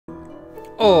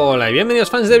Hola y bienvenidos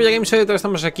fans de LevillaGames. Hoy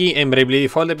estamos aquí en Bravely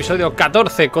Default, episodio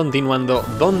 14, continuando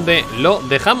donde lo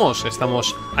dejamos.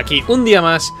 Estamos aquí un día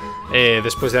más,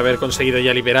 después de haber conseguido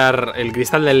ya liberar el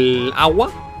cristal del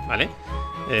agua, ¿vale?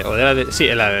 O de la sí,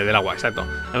 del agua, exacto.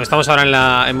 Estamos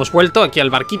ahora hemos vuelto aquí al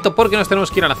barquito porque nos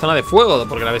tenemos que ir a la zona de fuego,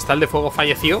 porque la vestal de fuego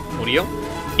falleció, murió,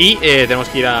 y tenemos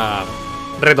que ir a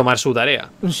retomar su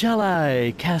tarea. Shall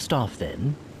I cast off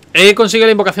then? He conseguido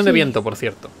la invocación de viento, por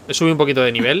cierto. He subido un poquito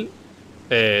de nivel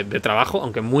de trabajo,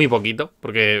 aunque muy poquito,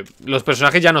 porque los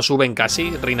personajes ya no suben casi.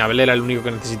 Rinabel era el único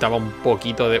que necesitaba un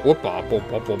poquito de... Perdón.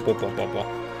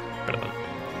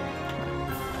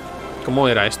 ¿Cómo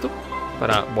era esto?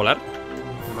 ¿Para volar?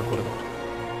 No me acuerdo.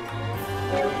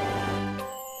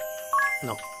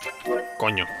 No.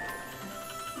 Coño.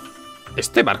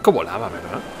 Este barco volaba,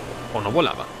 ¿verdad? ¿O no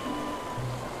volaba?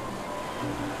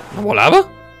 ¿No volaba?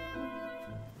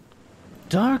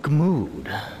 Dark mood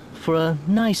for a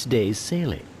nice day's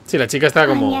sailing. Sí, la chica está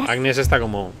como... Agnes está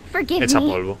como hecha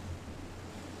polvo.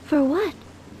 For what?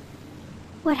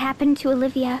 What happened to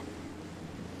Olivia?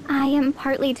 I am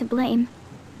partly to blame.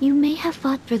 You may have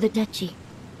fought for the duchy,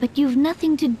 but you've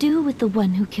nothing to do with the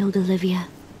one who killed Olivia.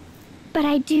 But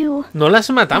I do. No las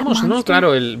matamos, ¿no?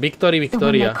 Claro, el Victor y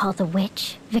Victoria. The one they call the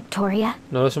witch, Victoria.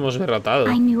 No los hemos derrotado.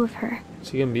 I knew of her.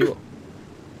 Siguen vivo.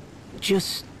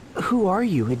 Just who are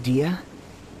you, Adia?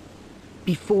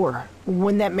 Before,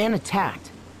 when that man attacked,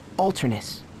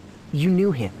 Alternus, you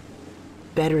knew him.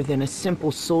 Better than a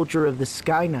simple soldier of the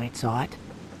Sky Knights ought.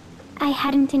 I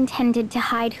hadn't intended to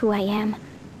hide who I am,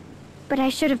 but I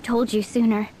should have told you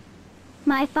sooner.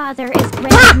 My father is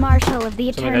Grand Marshal of the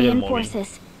Eternian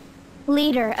Forces,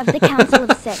 leader of the Council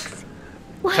of Six.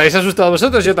 ¿Os habéis asustado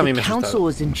vosotros? Yo también me he asustado. The council asustado.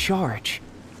 is in charge,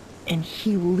 and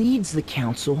he leads the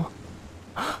council.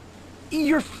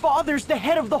 Your father's the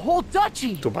head of the whole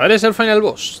duchy. Tu padre es el final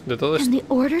boss de todo esto. And the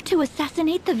order to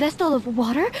assassinate the Vestal of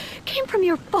Water came from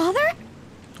your father?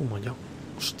 Toma ya.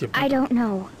 Hostia. I don't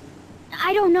know.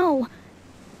 I don't know.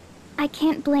 I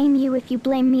can't blame you if you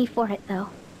blame me for it, though.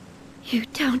 You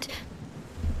don't...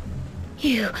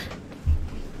 You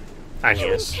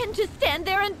Agnes. intend to stand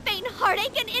there and feign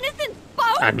heartache and innocent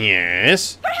foe?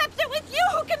 Agnes. Perhaps it was you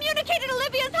who communicated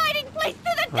Olivia's hiding place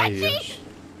to the Ay, duchy? Dios.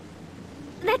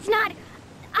 That's not...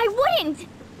 I wouldn't!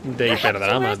 De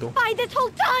hiperdrama, Perhaps you tú. were a spy this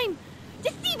whole time,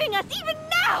 deceiving us even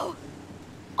now!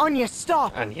 Anya,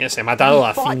 stop! Agnes, he matado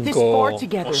a 5...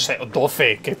 O sea,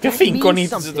 12. ¿Qué 5? Ni...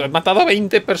 He matado a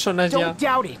 20 personas ya. Don't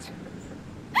doubt it.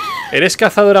 Eres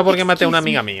cazadora porque maté a una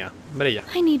amiga mía. Hombre, ya.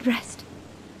 I need rest.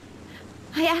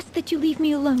 I ask that you leave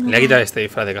me alone. Le he quitado este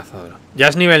disfraz de cazadora. Ya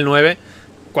es nivel 9.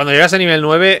 Cuando llegas a nivel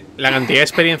 9, la cantidad de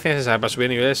experiencia necesaria para subir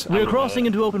niveles... We're crossing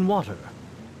into open water.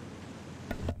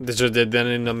 De hecho,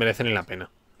 no merece ni la pena.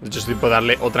 De hecho, estoy por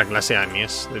darle otra clase a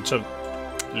Agnes. De hecho,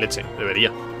 leche,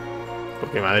 debería.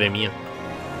 Porque madre mía.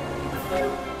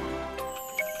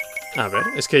 A ver,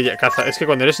 es que ya caza. Es que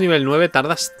cuando eres nivel 9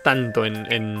 tardas tanto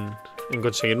en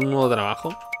conseguir un nuevo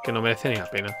trabajo que no merece ni la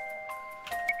pena.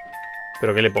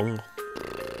 ¿Pero qué le pongo?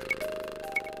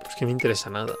 Es que no me interesa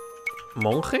nada.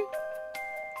 ¿Monje?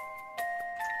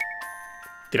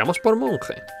 Tiramos por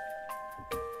monje.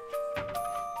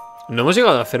 No hemos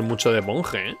llegado a hacer mucho de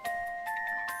monje, ¿eh?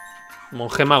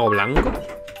 Monje mago blanco.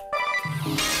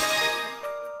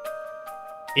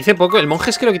 Hice poco. El monje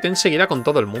es que lo quité enseguida con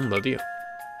todo el mundo, tío.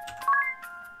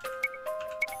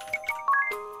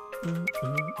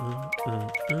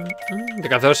 De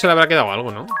cazador se le habrá quedado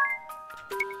algo, ¿no?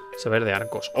 Saber de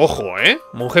arcos. ¡Ojo,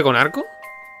 monje con arco!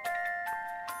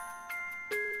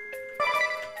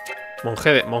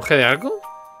 ¿Monje de arco?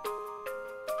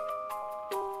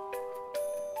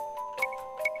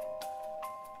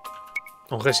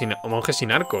 Monje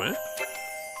sin arco,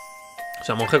 O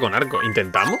sea, monje con arco.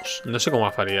 ¿Intentamos? No sé cómo va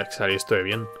a salir esto de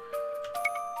bien.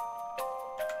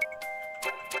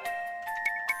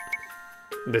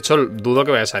 De hecho, dudo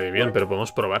que vaya a salir bien, pero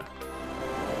podemos probar.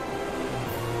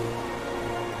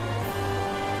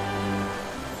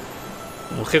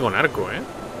 Monje con arco,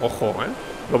 Ojo,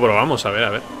 Lo probamos, a ver, a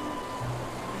ver.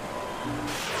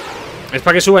 Es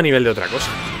para que suba a nivel de otra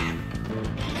cosa.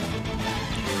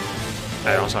 A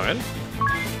ver, vamos a ver.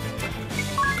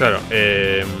 Claro,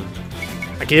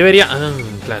 aquí debería... Ah,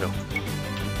 claro.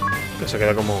 Que se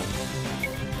queda como...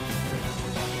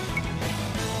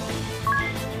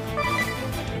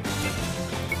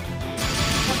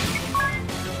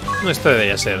 No, esto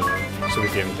debería ser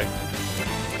suficiente.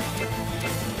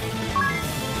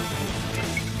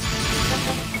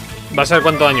 Va a ser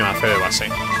cuánto daño hace de base.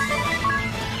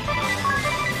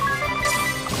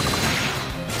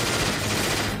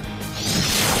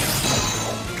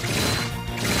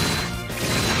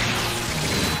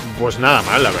 Pues nada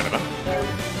mal, la verdad.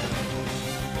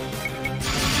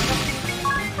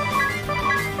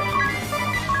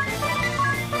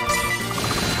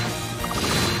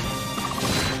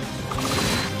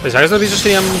 Pensaba que estos bichos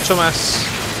serían mucho más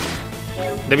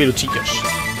debiluchillos.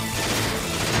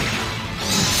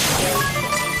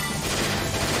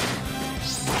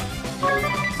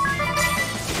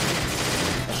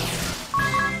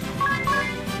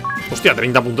 Hostia,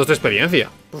 30 puntos de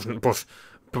experiencia. Pues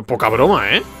poca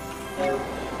broma, ¿eh?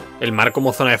 El mar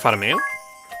como zona de farmeo.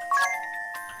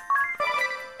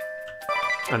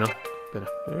 Ah, no. Espera.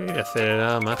 Voy a hacer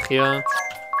la magia.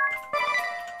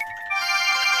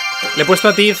 Le he puesto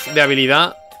a Tiz de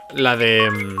habilidad la de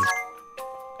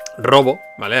robo,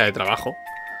 ¿vale? La de trabajo.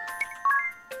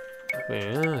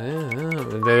 Le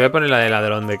voy a poner la de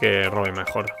ladrón, de que robe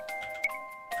mejor.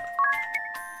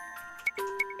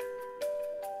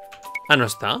 Ah, ¿no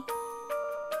está?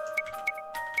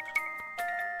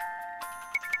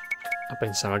 Ah,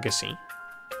 pensaba que sí.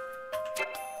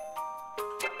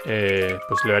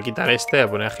 Pues le voy a quitar este y a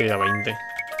poner agilidad 20.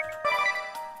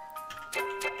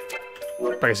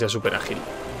 Para que sea súper ágil.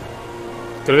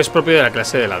 Creo que es propio de la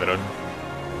clase de ladrón.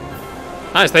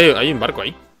 Ah, está ahí, hay un barco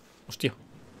ahí. Hostia,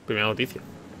 primera noticia.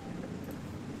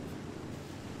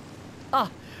 Ah,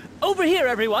 over here,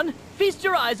 everyone. Feast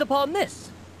your eyes upon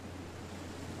this.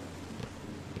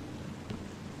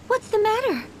 What's the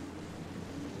matter?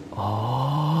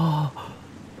 Oh.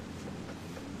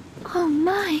 Oh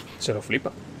my. Se lo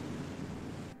flipa.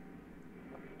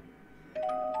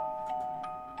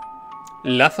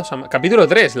 Lazos amados. Capítulo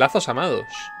 3, lazos amados.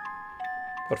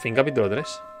 Por fin capítulo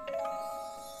 3.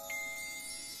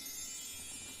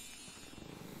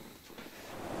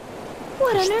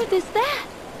 What on earth is that?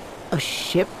 A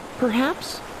ship,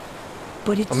 perhaps?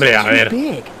 But it's Hombre, a ver. too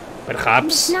big. Perhaps.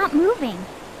 It's not moving.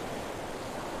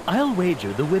 I'll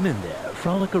wager the women there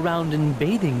frolic around in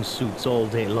bathing suits all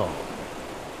day long.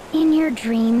 In your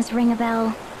dreams, ring a bell.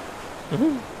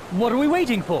 What are we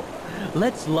waiting for?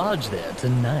 Let's lodge there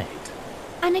tonight.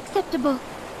 Unacceptable.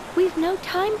 We've no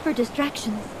time for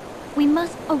distractions. We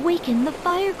must awaken the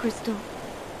fire crystal.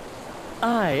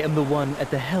 I am the one at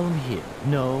the helm here,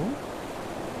 no?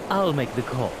 I'll make the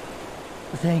call.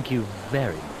 Thank you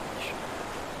very much.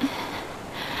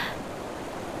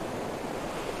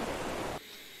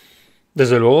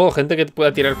 Desde luego, gente que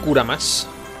pueda tirar cura más.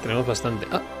 Tenemos bastante.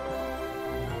 Ah.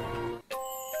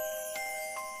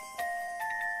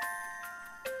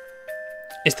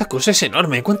 Esta cosa es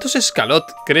enorme. ¿Cuántos escalot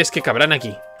crees que cabrán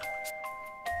aquí?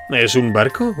 ¿Es un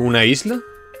barco? ¿Una isla?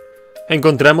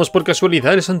 ¿Encontramos por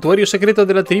casualidad el santuario secreto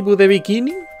de la tribu de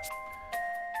Bikini?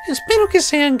 Espero que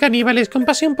sean caníbales con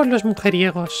pasión por los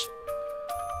mujeriegos.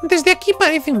 Desde aquí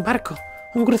parece un barco.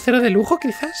 ¿Un crucero de lujo,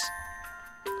 quizás?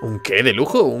 ¿Un qué de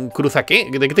lujo? ¿Un cruza qué?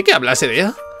 ¿De qué hablas,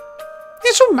 Edea?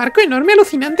 Es un barco enorme,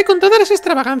 alucinante, con todas las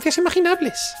extravagancias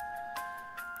imaginables.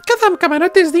 Cada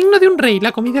camarote es digno de un rey,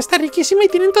 la comida está riquísima y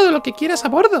tienen todo lo que quieras a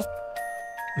bordo.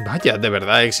 Vaya, ¿de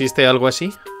verdad existe algo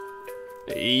así?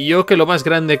 Y yo que lo más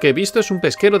grande que he visto es un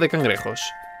pesquero de cangrejos.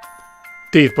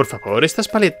 Tiz, por favor, estas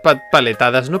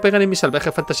paletadas no pegan en mi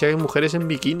salvaje fantasía de mujeres en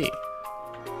bikini.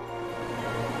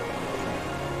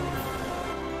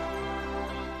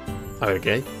 A ver,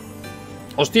 ¿qué hay?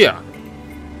 ¡Hostia!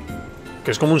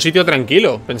 Que es como un sitio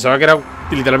tranquilo. Pensaba que era...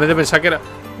 Literalmente pensaba que era...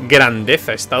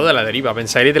 Grandeza, estado de la deriva.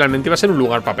 Pensaba que literalmente iba a ser un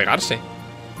lugar para pegarse.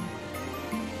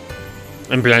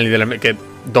 En plan, literalmente... Que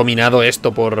dominado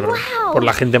esto por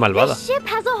la gente malvada.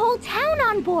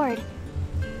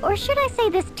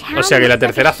 O sea que la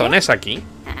tercera zona es aquí.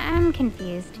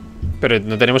 Pero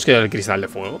no tenemos que ir al cristal de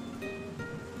fuego.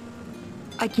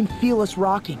 I can feel us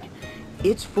rocking.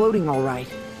 It's floating all right.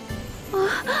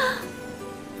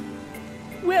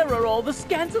 Where are all the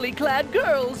scantily clad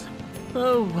girls?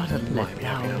 Oh, what a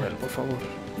letdown. A ver, por favor.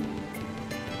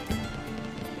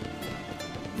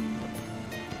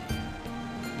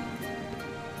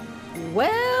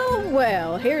 Well,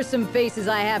 well, here's some faces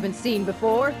I haven't seen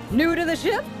before. New to the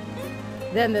ship?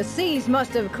 Then the seas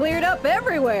must have cleared up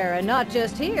everywhere and not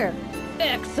just here.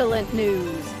 Excellent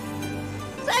news.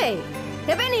 Say,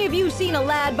 have any of you seen a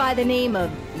lad by the name of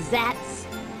Zats?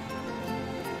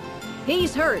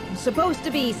 He's hurt and supposed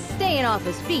to be staying off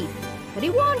his feet, but he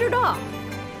wandered off.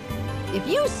 If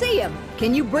you see him,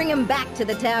 can you bring him back to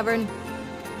the tavern?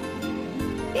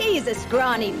 He's a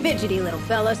scrawny, fidgety little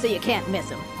fella, so you can't miss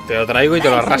him. Te lo traigo y te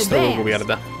lo arrastro con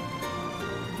cubierta.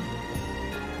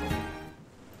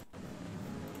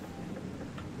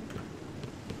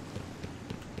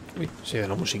 Uy, sí, de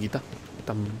la musiquita.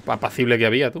 Tan apacible que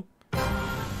había, tú.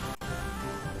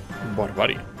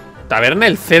 Barbarie. Taberna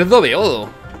el cerdo beodo.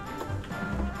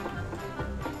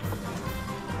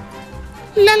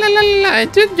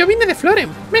 Yo vine de Florem.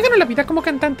 Me ganó la vida como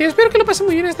cantante. Espero que lo pase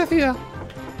muy bien en esta ciudad.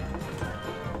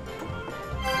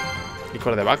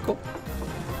 Licor de Baco.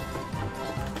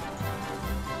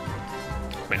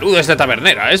 Menudo es de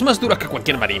tabernera. Es más dura que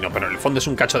cualquier marino, pero en el fondo es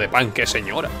un cacho de pan. ¡Qué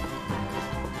señora!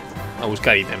 A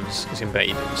buscar ítems. Siempre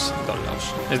hay ítems en todos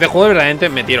lados. Este juego verdaderamente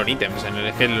metieron ítems.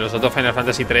 Es que en los otros Final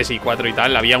Fantasy 3 y 4 y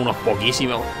tal había unos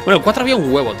poquísimos. Bueno, en 4 había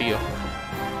un huevo, tío.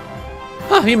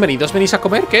 Ah, bienvenidos. ¿Venís a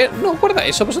comer? ¿Qué? No, guarda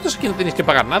eso. Vosotros aquí no tenéis que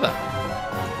pagar nada.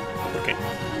 ¿Por qué?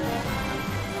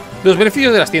 Los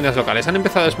beneficios de las tiendas locales han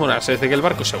empezado a desmoronarse desde que el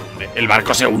barco se hunde. ¿El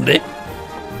barco se hunde?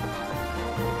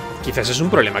 Quizás es un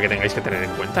problema que tengáis que tener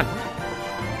en cuenta, ¿no?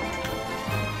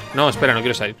 No, espera, no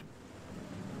quiero salir.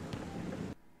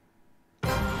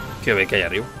 Quiero ver qué hay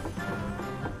arriba.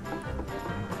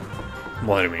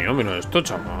 Madre mía, mira esto,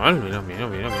 chaval. Mira.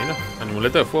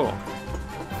 Amuleto de fuego.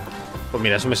 Pues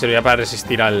mira, eso me serviría para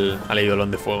resistir al eidolon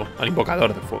de fuego. Al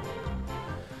invocador de fuego.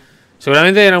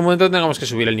 Seguramente en algún momento tengamos que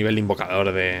subir el nivel de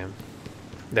invocador de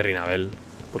Rinabel.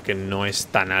 Porque no es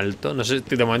tan alto. No sé,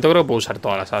 de momento creo que puedo usar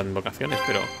todas las invocaciones,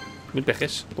 pero 1000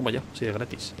 PGs, toma ya, si es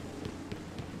gratis.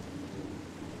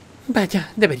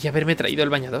 Vaya, debería haberme traído el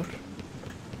bañador.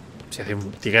 Si hace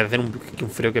tiene que hacer un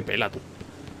frío que pela, tú.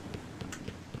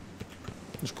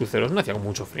 Los cruceros no hacían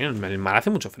mucho frío. El mar hace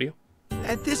mucho frío.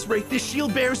 At this rate, the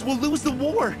shield bearers will lose the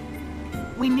war.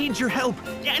 We need your help.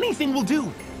 Anything will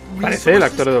do. Parece el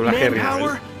actor de doblaje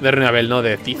de Rinabel, no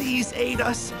de Tiff.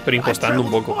 Pero impostando un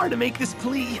poco.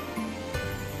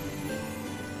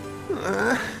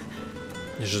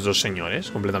 Esos dos señores,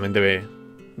 completamente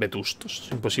vetustos.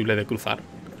 Es imposible de cruzar.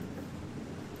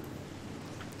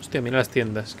 Hostia, mira las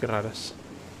tiendas, qué raras.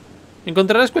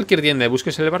 Encontrarás cualquier tienda y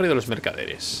busques en el barrio de los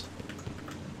mercaderes.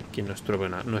 Aquí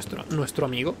nuestro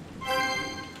amigo.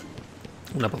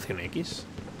 Una poción X.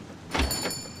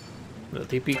 Lo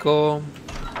típico.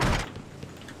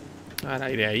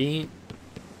 Ahora iré ahí.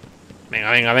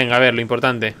 Venga, a ver, lo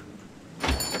importante.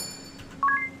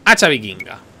 Hacha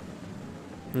vikinga.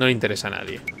 No le interesa a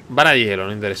nadie. Vara de hielo, no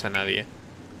le interesa a nadie.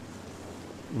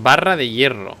 Barra de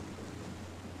hierro.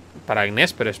 Para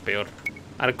Agnés, pero es peor.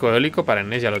 Arco eólico para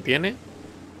Agnés ya lo tiene.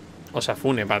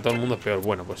 Osafune, para todo el mundo es peor.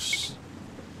 Bueno, pues...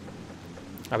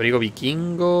 Abrigo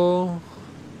vikingo.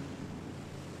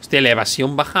 Hostia, la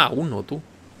evasión baja a 1, tú.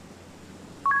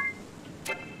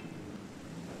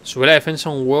 Sube la defensa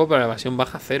un huevo, pero la evasión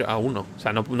baja a 1. O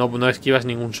sea, no esquivas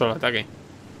ningún solo ataque.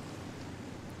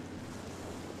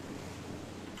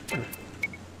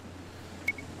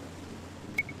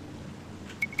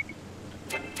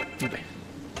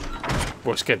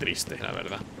 Pues qué triste, la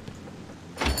verdad.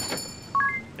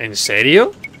 ¿En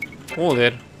serio?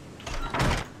 Joder.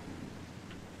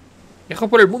 Viajo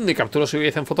por el mundo y capturo su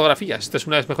belleza en fotografías. Esta es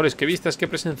una de las mejores vistas que he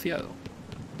presenciado.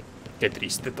 Qué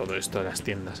triste todo esto de las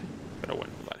tiendas, ¿eh? Pero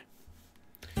bueno, vale.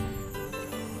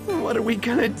 What are we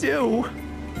gonna do?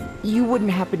 You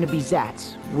wouldn't happen to be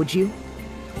Zatz, would you?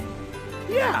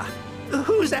 Yeah.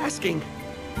 Who's asking?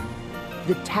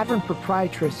 The tavern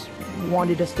proprietress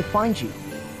wanted us to find you.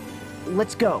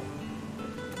 Let's go.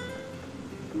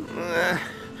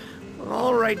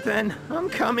 All right then. I'm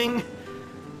coming.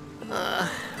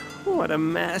 What a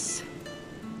mess.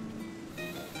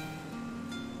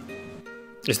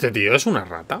 ¿Este tío es una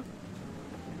rata?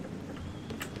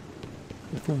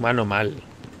 Es humano mal.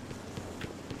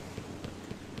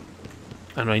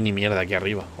 Ah, no hay ni mierda aquí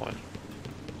arriba, joder.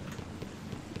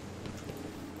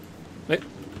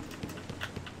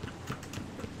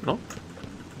 ¿No?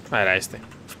 Ah, era este.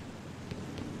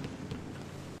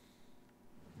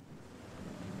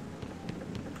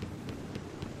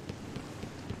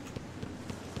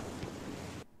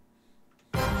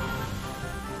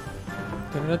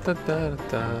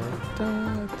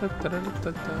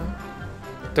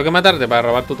 Tengo que matarte para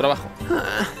robar tu trabajo.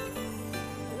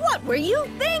 What were you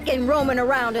thinking roaming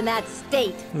around in that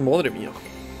state? Madre mía.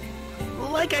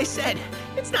 Like I said,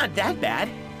 it's not that bad.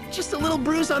 Just a little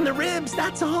bruise on the ribs,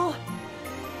 that's all.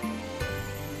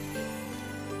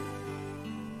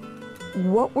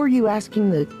 What were you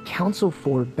asking the council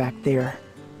for back there?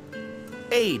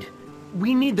 Aid.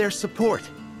 We need their support.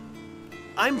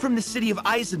 I'm from the city of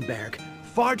Eisenberg,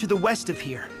 far to the west of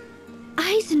here.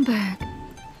 Eisenberg.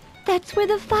 That's where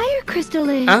the fire crystal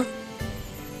is. Huh?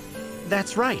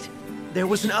 That's right. There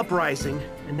was an uprising,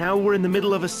 and now we're in the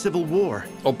middle of a civil war.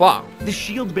 Opa. The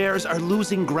shield bearers are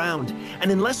losing ground,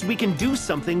 and unless we can do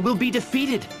something, we'll be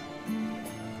defeated.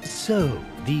 So,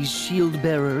 these shield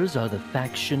bearers are the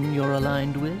faction you're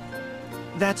aligned with?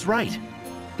 That's right.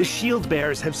 The shield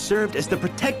bearers have served as the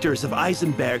protectors of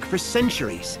Eisenberg for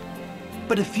centuries.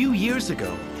 But a few years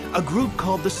ago, a group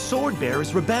called the Sword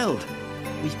Bearers rebelled.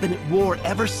 We've been at war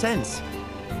ever since.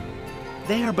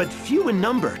 They are but few in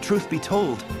number, truth be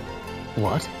told.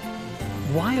 What?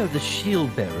 Why are the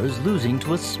shield bearers losing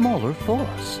to a smaller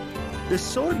force? The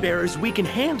sword bearers we can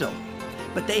handle,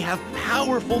 but they have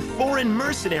powerful foreign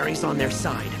mercenaries on their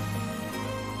side.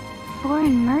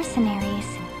 Foreign mercenaries?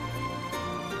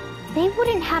 They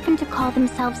wouldn't happen to call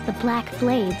themselves the Black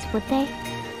Blades, would they?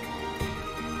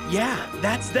 Yeah,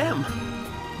 that's them.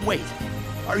 Wait,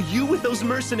 are you with those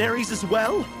mercenaries as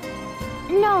well?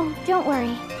 No, don't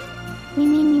worry. We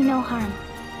mean you no harm.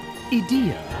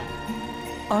 Idia,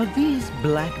 are these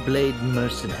Black Blade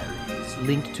mercenaries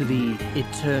linked to the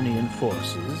Eternian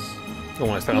forces?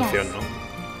 Como esta canción, ¿no?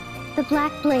 The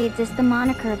Black Blades is the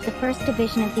moniker of the 1st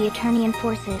Division of the Eternian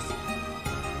forces.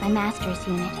 My master's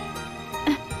unit.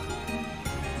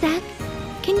 Zats,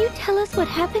 can you tell us what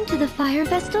happened to the Fire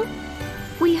Vestal?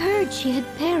 We heard she had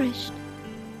perished.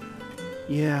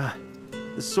 Yeah,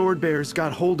 the sword bearers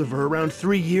got hold of her around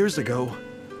 3 years ago.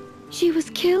 She was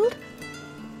killed?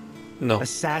 No.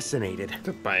 Assassinated.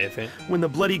 ¿Te parece? When the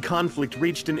bloody conflict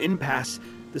reached an impasse,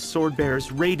 the sword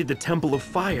bearers raided the Temple of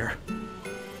Fire.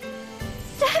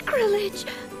 Sacrilege!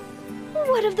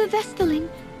 What of the Vestaling,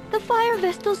 the Fire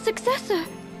Vestal's successor?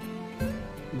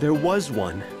 There was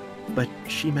one, but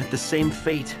she met the same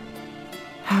fate.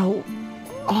 How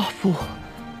awful.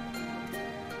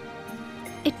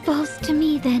 It falls to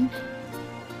me then.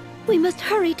 We must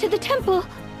hurry to the temple.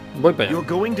 Voy para allá. You're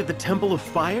going to the Temple of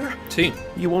Fire? Sí.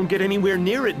 You won't get anywhere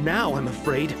near it now, I'm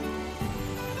afraid.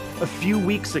 A few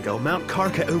weeks ago, Mount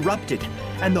Karka erupted,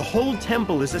 and the whole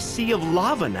temple is a sea of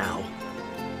lava now.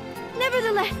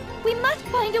 Nevertheless, we must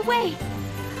find a way.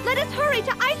 Let us hurry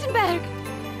to Eisenberg.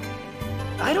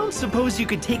 I don't suppose you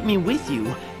could take me with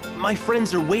you. My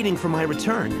friends are waiting for my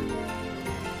return.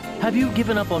 Have you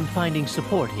given up on finding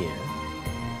support here?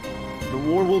 The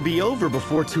war will be over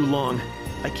before too long.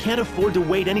 I can't afford to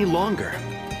wait any longer.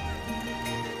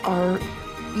 Are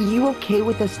you okay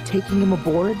with us taking him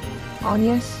aboard,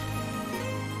 Agnes?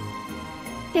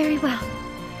 Very well.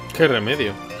 Qué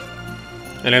remedio.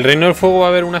 ¿En el Reino del Fuego va a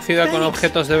haber una ciudad con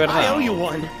objetos de I verdad? owe you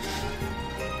one.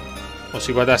 ¿O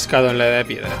sigo atascado en la edad de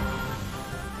piedra?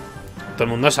 Todo el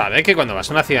mundo sabe que cuando vas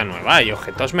a una ciudad nueva hay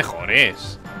objetos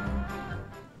mejores.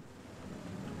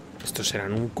 Estos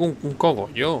serán un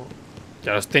cogollo.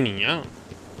 Ya los tenía.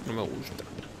 No me gusta.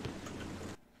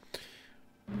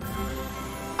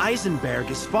 Eisenberg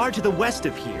is far to the west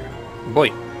of here.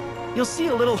 Voy. You'll see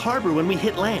a little harbor when we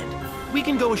hit land. We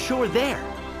can go ashore there.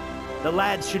 The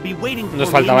lads should be waiting for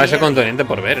Nos me faltaba in ese the area. continente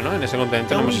por ver, ¿no? En ese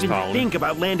continente no Don't hemos even estado aún. think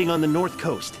about landing on the north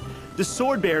coast. The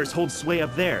sword bearers hold sway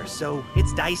up there, so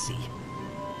it's dicey.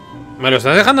 ¿Me lo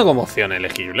estás dejando como opción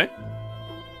elegible?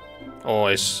 ¿O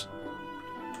es...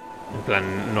 en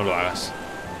plan, no lo hagas?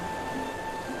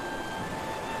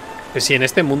 Pues si en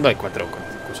este mundo hay cuatro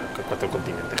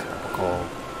continentes, tampoco...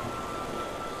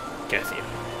 ¿Qué decir?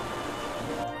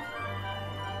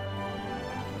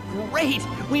 Great!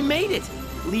 We made it!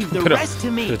 Leave the Pero, rest to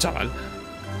me. chaval.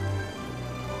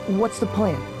 What's the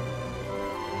plan?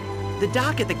 The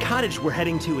dock at the cottage we're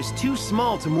heading to is too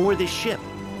small to moor this ship.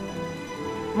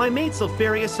 My mates will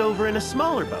ferry us over in a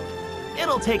smaller boat.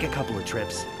 It'll take a couple of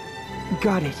trips.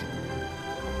 Got it.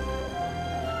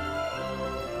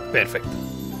 Perfecto.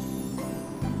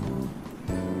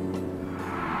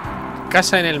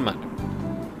 Casa en el mar.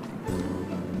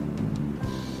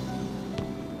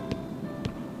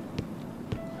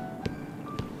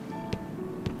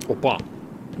 Opa.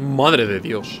 Madre de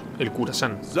Dios. El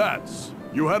Kurasan. Zats,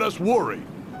 you had us worried.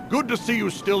 Good to see you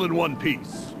still in one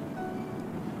piece.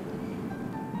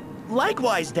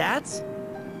 Likewise, Dads.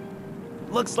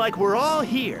 Looks like we're all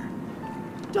here.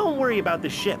 Don't worry about the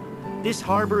ship. This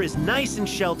harbor is nice and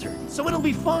sheltered, so it'll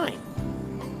be fine.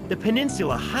 The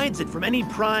peninsula hides it from any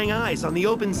prying eyes on the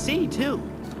open sea, too.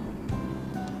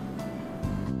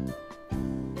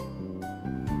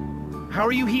 How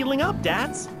are you healing up,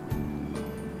 Dads?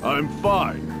 I'm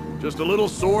fine. Just a little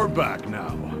sore back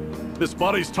now. This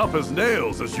body's tough as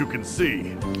nails, as you can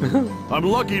see. I'm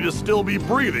lucky to still be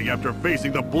breathing after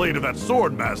facing the blade of that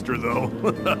sword master, though.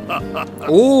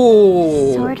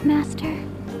 Swordmaster?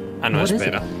 Ah, no,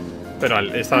 espera. Pero al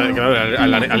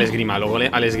esgrimago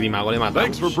le matamos.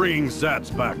 Thanks for bringing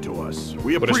Zats back to us.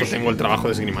 We Por eso appreciate tengo el trabajo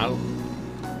de esgrimado.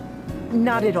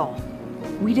 Not at all.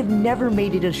 We'd have never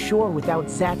made it ashore without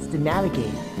Zats to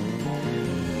navigate.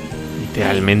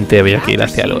 Literalmente había que ir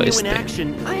hacia el After seeing you oeste.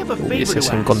 in action, I have a Lo favor hubieses to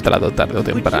ask. encontrado tarde o Could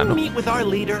you temprano. meet with our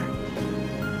leader?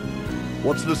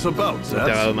 What's this about, No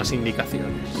te ha dado Zats? más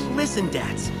indicaciones. Listen,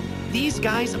 Dads. These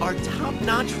guys are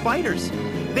top-notch fighters.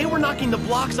 They were knocking the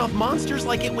blocks off monsters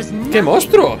like it was nothing. ¡Qué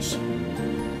monstruos!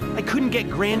 I couldn't get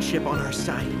Grand Ship on our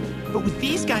side, but with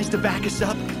these guys to back us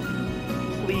up,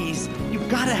 please, you've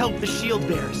got to help the shield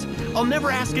bearers. I'll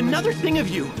never ask another thing of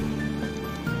you.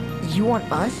 You want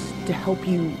us to help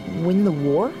you win the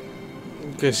war?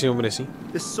 Que sí, hombre, sí.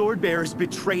 The sword bearers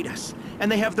betrayed us,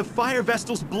 and they have the Fire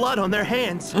Vestal's blood on their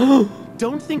hands.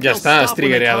 Don't think Ya they'll está, has stop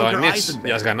when they triggereado conquer al mes.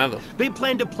 Ya has Eisenberg. ganado. They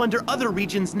plan to plunder other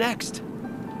regions next.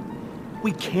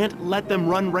 We can't let them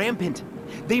run rampant.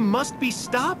 They must be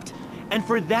stopped, and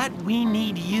for that we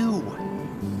need you.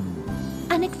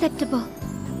 Unacceptable.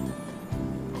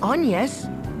 Agnes?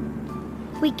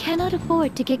 We cannot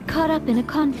afford to get caught up in a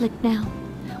conflict now.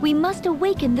 We must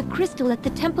awaken the crystal at the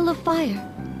Temple of Fire.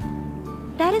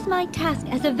 That is my task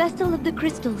as a Vestal of the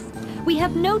Crystals. We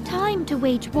have no time to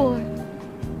wage war.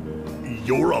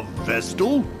 You're a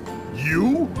Vestal?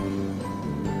 You?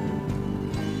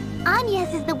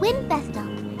 Agnes is the Wind Vestal.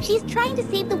 She's trying to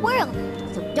save the world,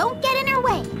 so don't get in her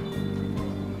way.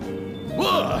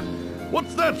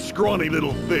 What's that scrawny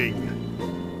little thing?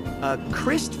 A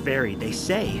Christ fairy, they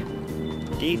say.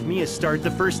 Gave me a start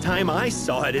the first time I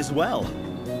saw it as well.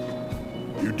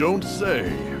 You don't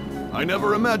say. I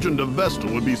never imagined a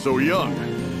Vestal would be so young,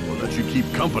 or that you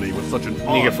keep company with such an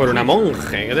Ni que odd fuera una creature.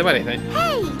 monje. ¿Qué te parece?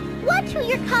 Hey, watch who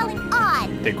you're calling odd.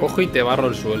 Te cojo y te barro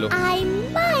el suelo. I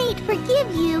might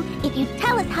forgive you if you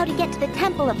tell us how to get to the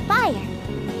Temple of Fire.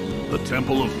 The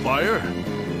Temple of Fire?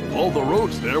 All the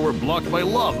roads there were blocked by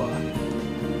lava.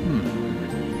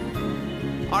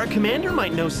 Our commander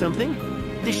might know something.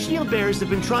 The shield bearers have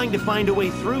been trying to find a way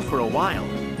through for a while.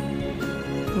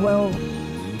 Well,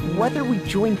 whether we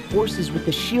join forces with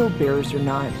the shield bearers or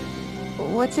not,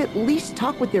 let's at least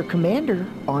talk with their commander,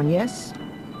 Agnes.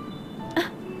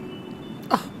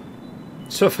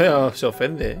 Se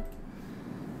ofende.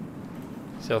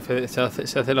 Se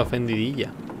hace la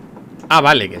ofendidilla. Ah,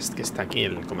 vale, que está aquí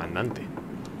el comandante.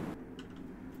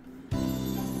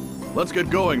 Let's get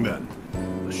going then.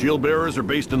 The shield bearers are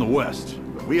based in the west,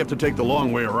 but we have to take the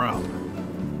long way around.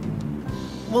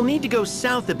 We'll need to go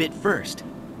south a bit first.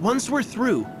 Once we're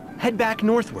through, head back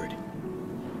northward.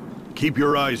 Keep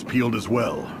your eyes peeled as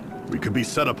well. We could be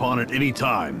set upon at any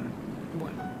time.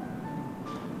 Bueno.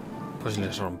 Pues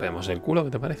les rompemos el culo,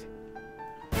 ¿qué te parece?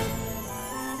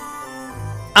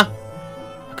 Ah,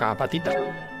 acá patita.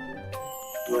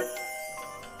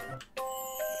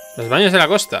 Los baños de la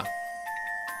costa.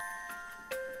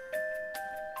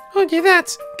 Oye,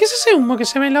 Dats, ¿qué es ese humo que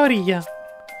se ve en la orilla?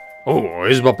 Oh,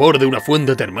 es vapor de una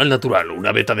fuente termal natural.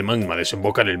 Una veta de magma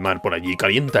desemboca en el mar por allí y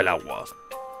calienta el agua.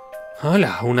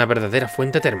 ¡Hala! Una verdadera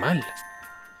fuente termal.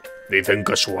 Dicen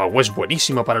que su agua es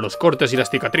buenísima para los cortes y las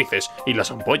cicatrices y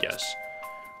las ampollas.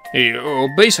 Y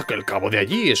veis aquel cabo de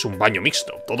allí, es un baño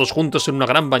mixto, todos juntos en una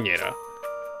gran bañera.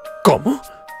 ¿Cómo?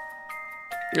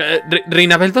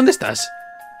 Reinabel, ¿dónde estás?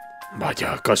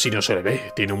 Vaya, casi no se le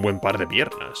ve, tiene un buen par de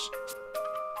piernas.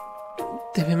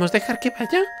 ¿Debemos dejar que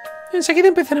vaya? Enseguida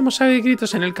empezaremos a oír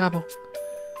gritos en el cabo.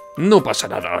 No pasa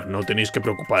nada, no tenéis que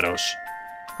preocuparos.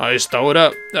 A esta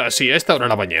hora... sí, a esta hora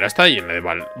la bañera está llena de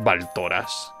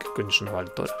baltoras. ¿Qué coño es una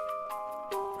baltora?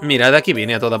 Mirad, aquí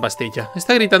viene a toda pastilla.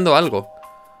 Está gritando algo.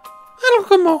 Algo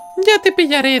como... Ya te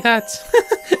pillaré, Dats.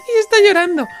 Y está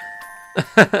llorando.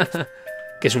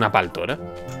 ¿Qué es una baltora?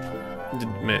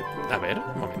 A ver,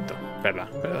 un momento. Perdón.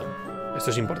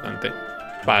 Esto es importante.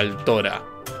 Baltora.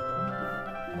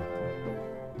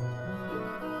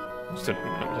 Esto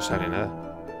no sale nada.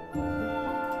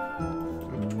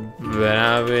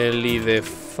 Bravely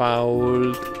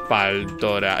Default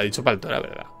Paltora. Ha dicho Paltora,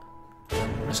 ¿verdad?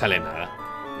 No sale nada.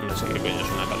 No sé qué coño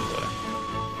es una Paltora.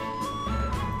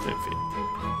 En fin.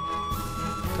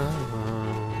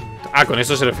 Ah, con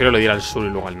esto se refiere a lo de ir al sur y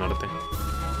luego al norte.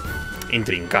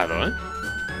 Intrincado, ¿eh?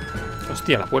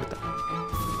 Hostia, la puerta.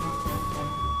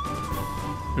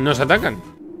 ¿Nos atacan?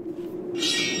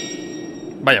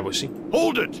 Vaya, pues sí.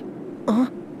 Hold it!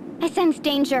 I sense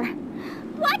danger.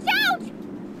 Watch out!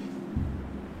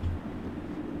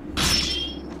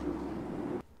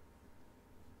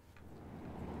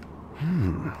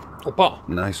 Opa.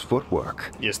 Nice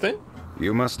footwork. ¿Y este?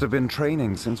 You must have been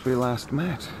training since we last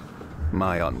met,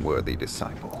 my unworthy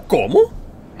disciple. ¿Cómo?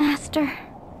 Master.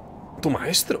 Tu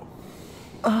maestro.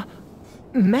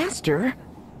 Master?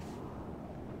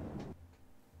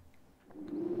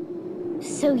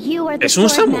 So you are the Es un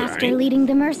sword samurái. master leading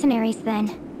the mercenaries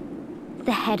then.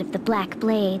 The head of the Black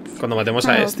Blades. Cuando matemos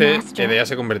My a old este, master. Edea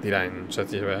se convertirá en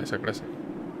esa clase.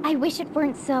 I wish it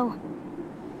weren't so.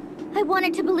 I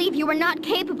wanted to believe you were not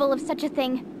capable of such a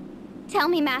thing. Tell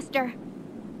me, Master.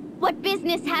 What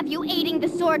business have you aiding the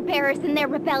sword bearers in their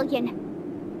rebellion?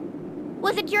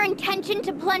 Was it your intention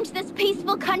to plunge this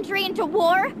peaceful country into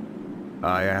war?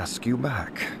 I ask you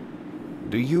back.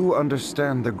 Do you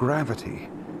understand the gravity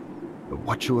of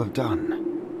what you have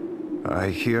done? I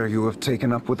hear you have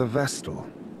taken up with a Vestal,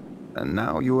 and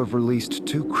now you have released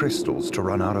 2 crystals to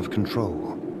run out of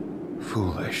control.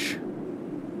 Foolish.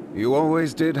 You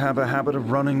always did have a habit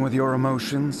of running with your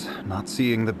emotions, not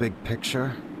seeing the big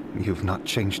picture. You've not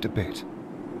changed a bit.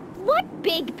 What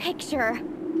big picture?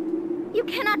 You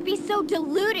cannot be so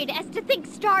deluded as to think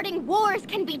starting wars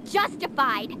can be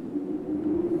justified.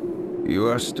 You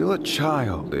are still a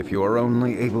child if you are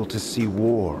only able to see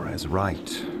war as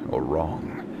right or wrong.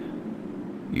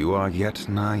 You are yet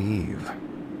naive.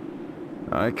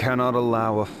 I cannot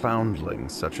allow a foundling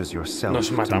such as yourself Nos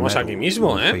to matamos aquí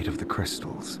mismo, the fate of the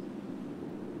crystals.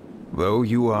 Though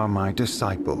you are my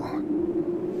disciple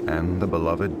and the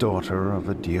beloved daughter of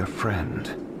a dear friend,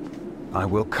 I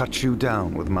will cut you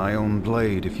down with my own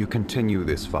blade if you continue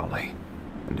this folly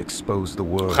and expose the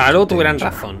world. Ojalá tuvieran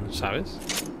razón, ¿sabes?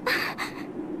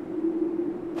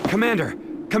 Commander!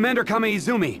 Commander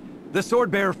Kame-Izumi! The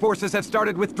Swordbearer forces have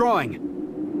started withdrawing!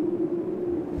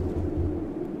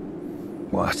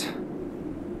 What?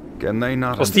 Can they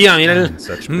not? Hostia,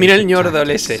 mira el ñordol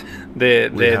ese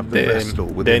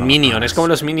de Minion. Es como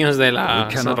los Minions de la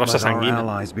Rosa Sanguina.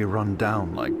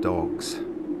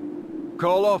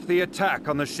 Call off the attack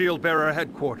on the Shieldbearer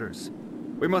headquarters.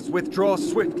 We must withdraw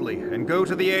swiftly and go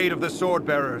to the aid of the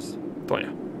Swordbearers.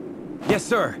 Toya. Yes,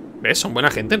 sir. ¿Ves? Son buena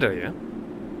gente en realidad.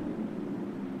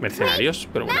 Mercenarios,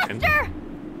 pero buena gente.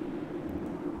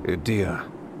 Idia,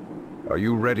 are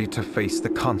you ready to face the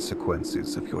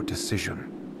consequences of your decision?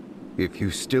 If you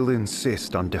still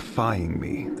insist on defying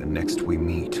me the next we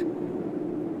meet,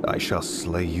 I shall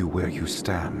slay you where you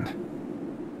stand.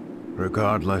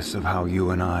 Regardless of how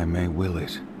you and I may will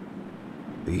it,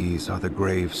 these are the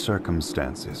grave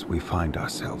circumstances we find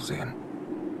ourselves in.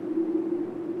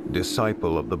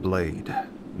 Disciple of the Blade,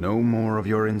 no more of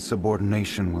your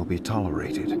insubordination will be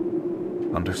tolerated.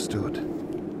 Understood?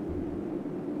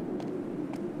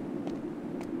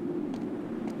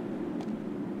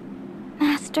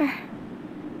 Master.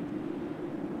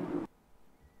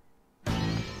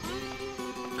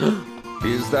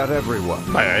 Is that everyone?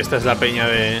 Vaya, esta es la peña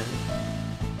de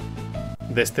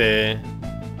este.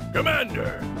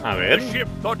 Commander, A ver. the ship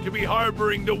thought to be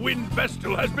harboring the Wind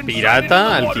Vestal has been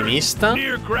Pirata, alquimista.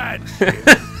 near Grad.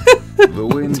 The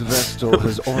Wind Vestal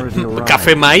has already arrived.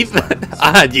 Café Maíz.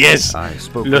 Ah, yes.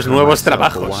 Los nuevos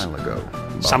trabajos.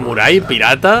 Samurai,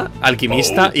 pirata,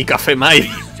 alquimista y Café Maíz.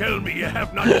 Please tell me you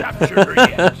have not captured her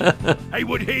yet. I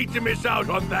would hate to miss out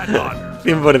on that honor.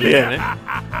 100%,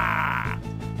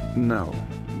 No,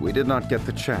 we did not get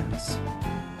the chance.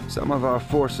 Some of our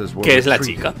forces were ¿Qué es la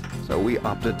retreating, chica? so we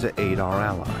opted to aid our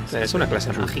allies. Es una clase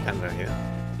mágica en realidad.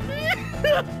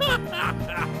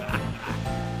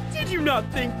 Did you not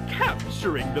think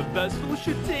capturing the vessel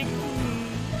should take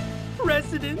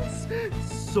precedence,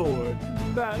 Sword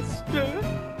Master?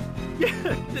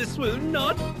 This will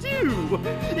not do.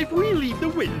 If we leave the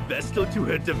Wind Vestal to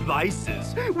her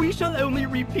devices, we shall only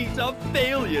repeat our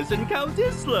failures in Count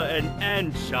Isla and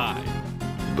Anshine.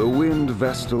 The Wind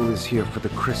Vestal is here for the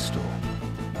crystal.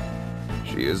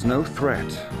 She is no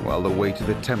threat while the way to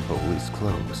the temple is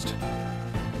closed.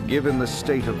 Given the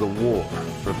state of the war,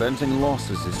 preventing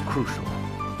losses is crucial.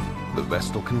 The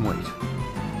Vestal can wait.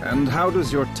 And how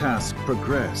does your task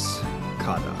progress,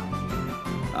 Kada?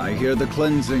 I hear the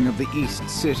cleansing of the East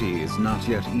City is not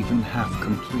yet even half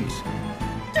complete.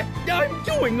 I'm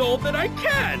doing all that I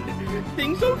can.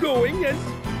 Things are going as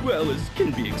well as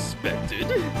can be expected.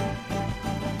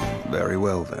 Very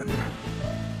well then.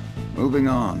 Moving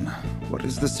on. What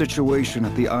is the situation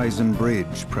at the Eisen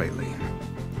Bridge, Praline?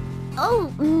 Oh,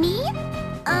 me?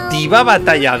 Diva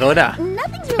batalladora.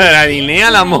 Nothing's really Pralinea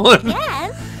al amor.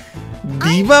 Yes.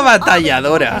 Diva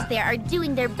batalladora. They are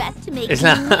doing their best to make Es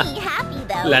la, me happy,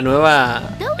 though. la nueva,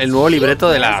 el nuevo libreto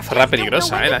de la zorra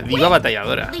peligrosa, la diva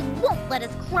batalladora. They won't let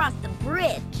us cross the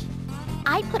bridge.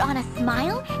 I put on a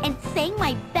smile and sang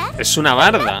my best. Es una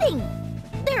barda. Nothing.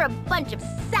 They're a bunch of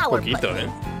sour Poquito, pussies.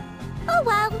 Oh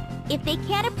well, if they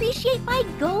can't appreciate my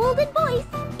golden voice,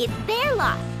 it's their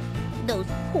loss. Those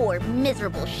poor,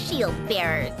 miserable shield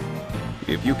bearers.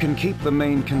 If you can keep the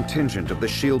main contingent of the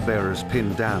shield bearers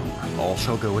pinned down, all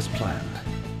shall go as planned.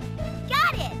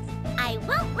 Got it! I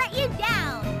won't let you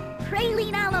down.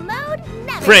 Praline a la mode,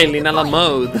 never. Praline a la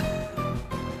mode.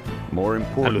 More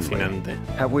importantly, Alucinante.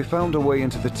 have we found a way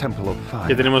into the Temple of Fire?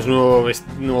 Ya tenemos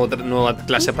nueva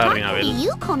clase para Rinabel.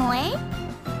 You, Konoe?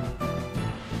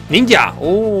 Ninja.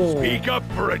 Oh. Speak up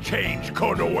for a change,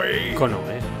 Konoe.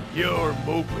 Konoe. Your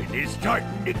movement is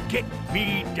starting to get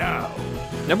me down.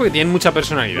 No, porque tienen mucha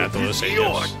personalidad todos You're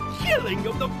ellos.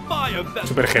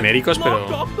 Súper genéricos,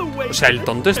 pero... O sea, el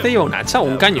tonto este lleva un hacha o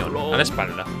un cañón a la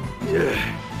espalda.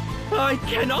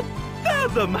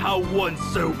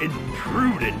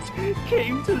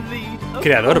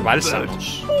 Creador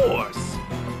bálsamos.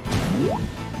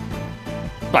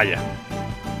 Vaya.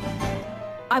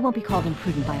 I won't be called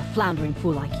imprudent by a floundering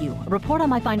fool like you. A report on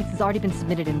my findings has already been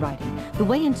submitted in writing. The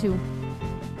way into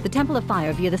the Temple of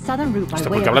Fire via the southern route by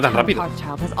way of the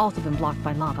Hearthchild has also been blocked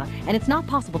by lava, and it's not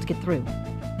possible to get through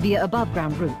via above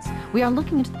ground routes. We are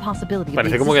looking into the possibility of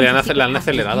Parece como que le han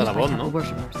acelerado la voz, ¿no?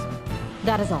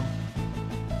 That is all.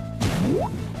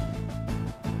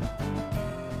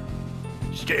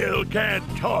 Still can't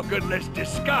talk unless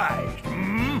disguised,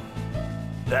 hmm?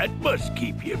 That must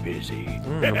keep you busy.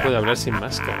 No puede hablar sin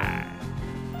máscara.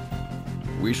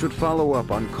 We should follow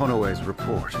up on Konoe's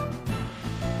report.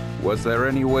 Was there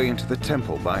any way into the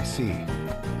temple by sea?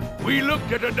 We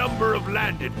looked at a number of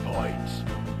landing points,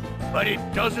 but it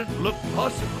doesn't look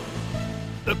possible.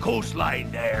 The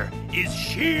coastline there is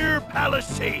sheer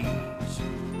palisades.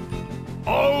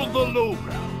 All the low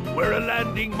ground where a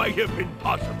landing might have been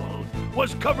possible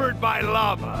was covered by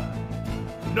lava.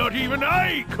 Not even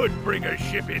I could bring a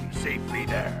ship in safely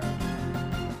there.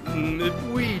 If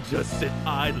we just sit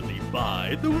idly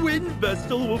by, the wind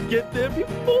vessel will get there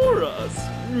before us.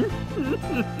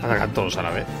 Atacan todos a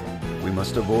la vez. We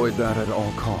must avoid that at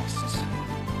all costs.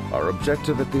 Our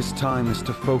objective at this time is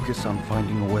to focus on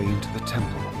finding a way into the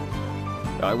temple.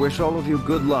 I wish all of you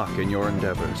good luck in your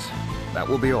endeavors. That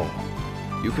will be all.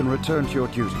 You can return to your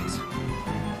duties.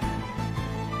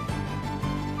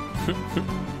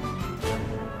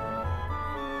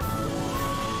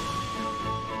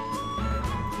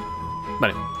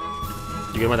 Vale.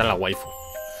 Yo quiero matar a la waifu.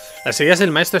 Las heridas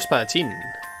del maestro espadachín.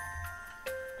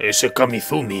 Ese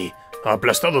Kamizumi ha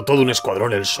aplastado todo un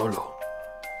escuadrón él solo.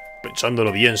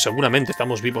 Pensándolo bien, seguramente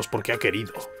estamos vivos porque ha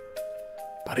querido.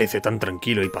 Parece tan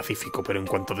tranquilo y pacífico, pero en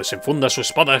cuanto desenfunda su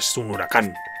espada es un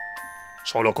huracán.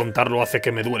 Solo contarlo hace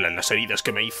que me duelan las heridas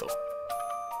que me hizo.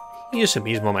 Y ese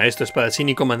mismo maestro espadachín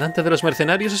y comandante de los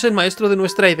mercenarios es el maestro de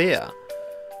nuestra idea.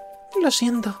 Lo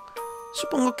siento.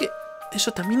 Supongo que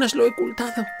eso también os lo he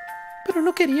ocultado. Pero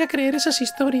no quería creer esas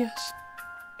historias.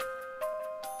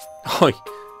 Ay,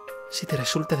 si te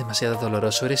resulta demasiado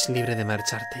doloroso, eres libre de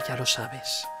marcharte, ya lo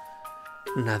sabes.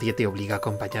 Nadie te obliga a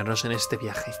acompañarnos en este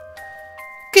viaje.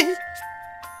 ¿Qué?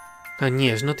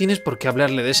 Añés, no tienes por qué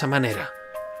hablarle de esa manera.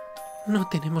 No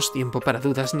tenemos tiempo para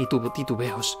dudas ni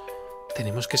titubeos.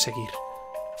 Tenemos que seguir.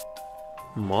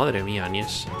 Madre mía,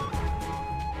 Añés.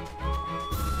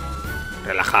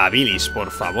 Relaja a Bilis,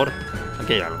 por favor.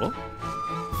 ¿Aquí hay algo?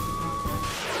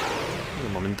 De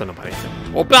momento no parece.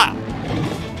 ¡Opa!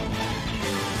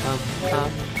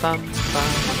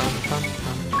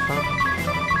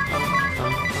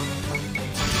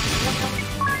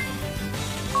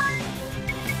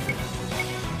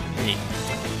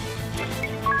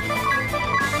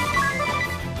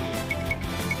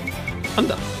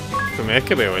 Anda, primera vez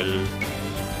que veo el...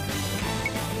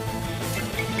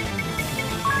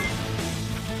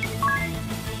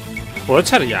 ¿Puedo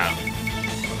echar ya?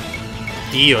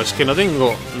 Tío, es que no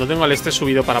tengo al este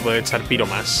subido para poder echar piro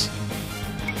más.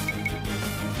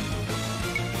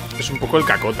 Es un poco el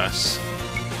cacotas.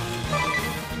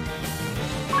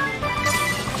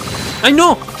 ¡Ay,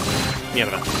 no!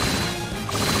 Mierda.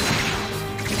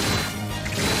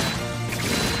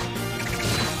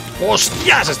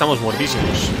 ¡Hostias! Estamos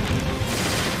muertísimos.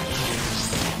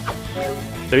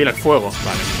 Débil al fuego.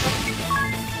 Vale.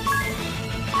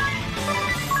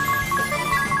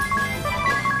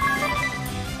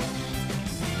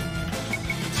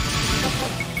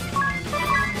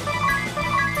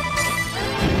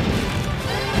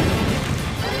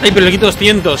 ¡Ay, pero le quito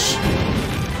 200!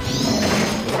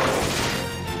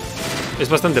 Es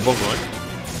bastante poco,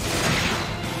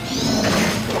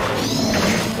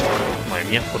 Madre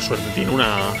mía, por suerte tiene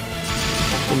una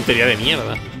puntería de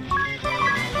mierda.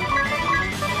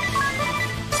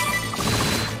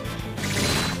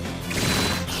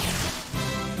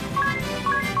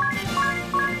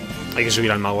 Hay que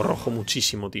subir al mago rojo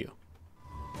muchísimo, tío.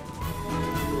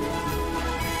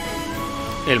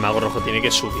 El mago rojo tiene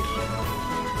que subir.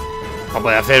 Para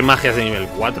poder hacer magias de nivel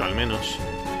 4 al menos.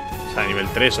 O sea, de nivel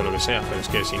 3 o lo que sea. Pero es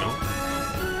que si no...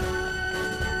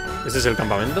 ¿Este es el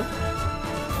campamento?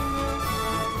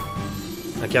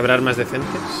 ¿Aquí habrá armas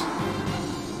decentes?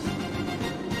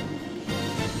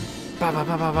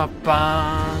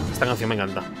 Esta canción me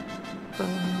encanta.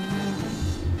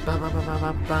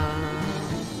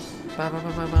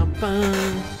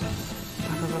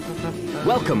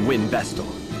 Welcome, Wind Vestal.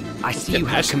 I see you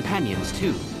have companions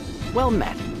too. Well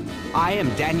met. I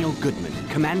am Daniel Goodman,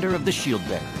 commander of the Shield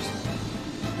Bearers.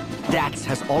 Dax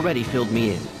has already filled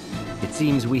me in. It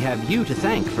seems we have you to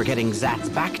thank for getting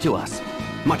Zats back to us.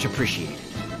 Much appreciated.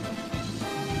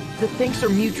 The thanks are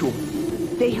mutual.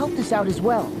 They helped us out as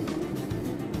well.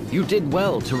 You did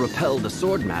well to repel the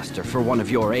Swordmaster for one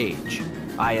of your age.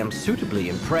 I am suitably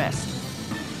impressed.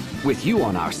 With you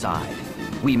on our side,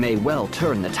 we may well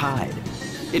turn the tide.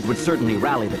 It would certainly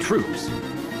rally the troops.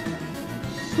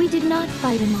 We did not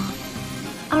fight him off.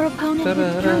 Our opponent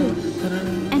withdrew,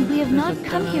 and we have not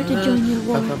come here to join your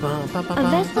war. A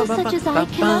vessel such as I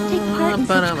cannot take part in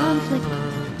such conflict.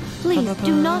 Please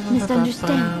do not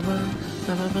misunderstand.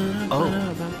 Oh,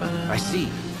 I see.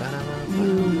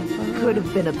 You could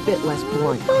have been a bit less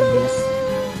blunt on this.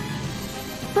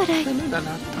 But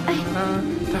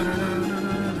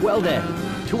Well then,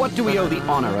 to what do we owe the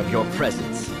honor of your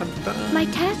presence? My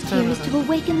task here is to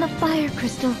awaken the fire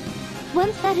crystal.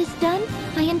 Once that is done,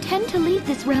 I intend to leave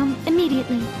this realm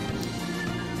immediately.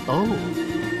 Oh,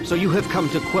 so you have come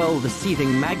to quell the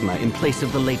seething magma in place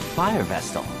of the late fire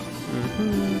vessel.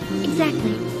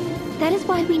 Exactly. That is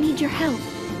why we need your help.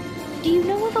 Do you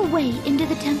know of a way into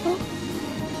the temple?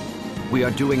 We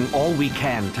are doing all we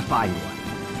can to find one,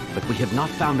 but we have not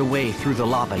found a way through the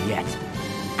lava yet.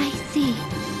 I see.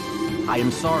 I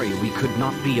am sorry we could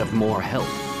not be of more help.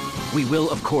 We will,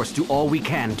 of course, do all we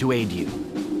can to aid you.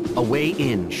 A way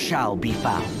in shall be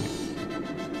found.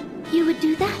 You would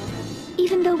do that?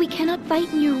 Even though we cannot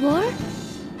fight in your war?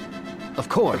 Of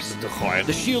course.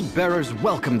 The Shield Bearers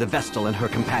welcome the Vestal and her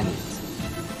companions.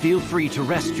 Feel free to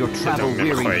rest your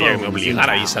travel-weary bones. Me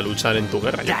obligarais a luchar en tu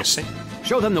guerra, yo qué sé.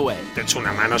 Show them the way. Te echo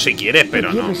una mano si quieres,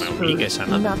 pero no me obligues a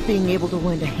nada. Not being able to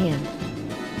lend a hand.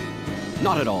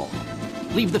 Not at all.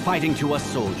 Leave the fighting to us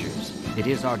soldiers. It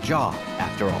is our job,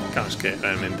 after all. Claro, es que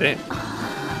realmente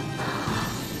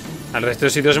al resto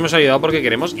de sitios hemos ayudado porque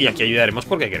queremos y aquí ayudaremos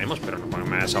porque queremos, pero no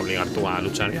me vas a obligar tú a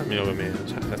luchar. O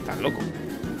sea, estás loco.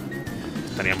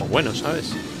 Estaríamos buenos,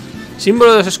 ¿sabes?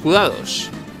 Símbolo de los escudados.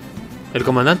 El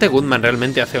comandante Goodman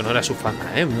realmente hace honor a su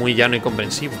fama, ¿eh? Muy llano y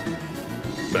comprensivo.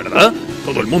 ¿Verdad?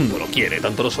 Todo el mundo lo quiere,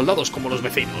 tanto los soldados como los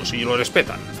vecinos, y lo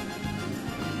respetan.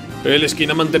 Él es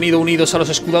quien ha mantenido unidos a los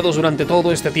escudados durante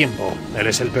todo este tiempo. Él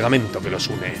es el pegamento que los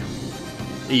une.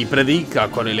 Y predica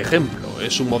con el ejemplo,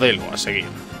 es un modelo a seguir.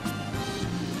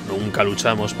 Nunca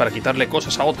luchamos para quitarle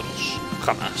cosas a otros.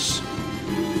 Jamás.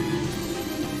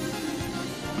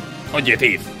 Oye,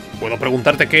 Tid, ¿puedo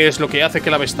preguntarte qué es lo que hace que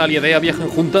la Vestal y Edea viajen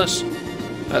juntas?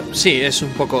 Sí, es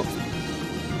un poco...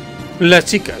 Las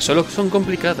chicas solo son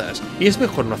complicadas y es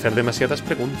mejor no hacer demasiadas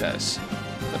preguntas.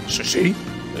 Sí,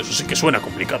 eso sí que suena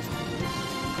complicado.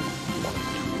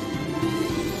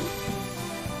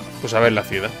 Pues a ver la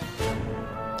ciudad.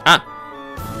 Ah,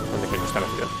 ¿dónde coño está la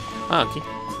ciudad? Ah, aquí.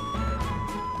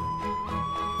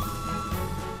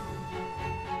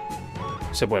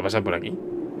 ¿Se puede pasar por aquí?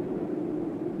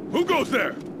 Who goes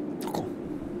there?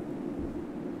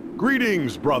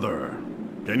 Greetings, brother.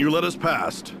 Can you let us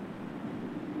past?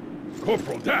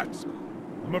 Corporal Dax,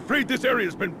 I'm afraid this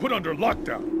area's been put under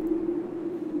lockdown.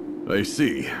 I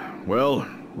see. Well,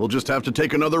 we'll just have to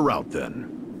take another route then.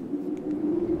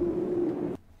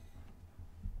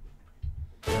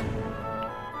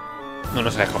 No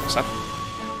nos deja pasar.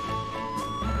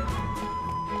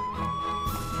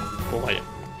 Oh, vaya.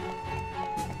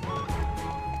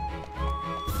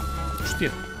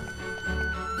 Hostia.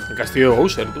 El castillo de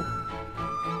Bowser, tú.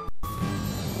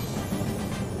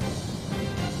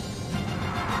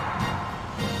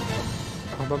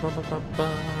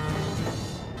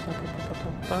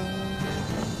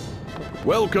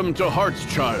 Welcome to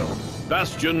Heartschild,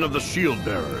 bastion of the Shield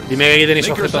Bearers. Dime que aquí tenéis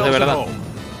objetos de verdad.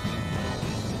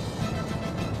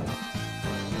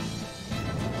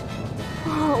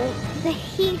 Oh, the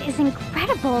heat is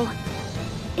incredible.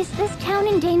 Is this town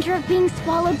in danger of being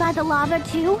swallowed by the lava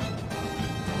too?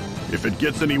 If it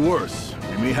gets any worse,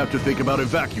 we may have to think about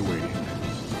evacuating.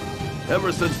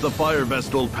 Ever since the fire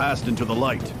vestal passed into the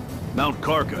light, Mount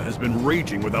Karka has been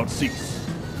raging without cease.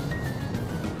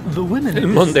 The women El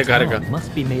in Monte this Karka. town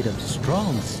must be made of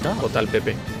strong stuff Total,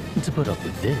 Pepe. to put up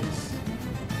with this.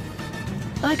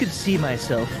 I could see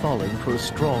myself falling for a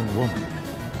strong woman.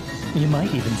 You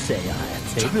might even say I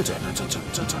favor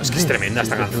her. Es que es tremenda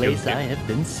esta This is the canción. place I have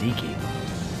been seeking.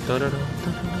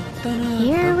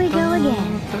 Here we go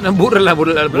again. La vuelta a la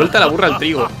burra al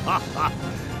trigo.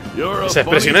 Esa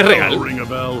expresión es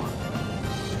real.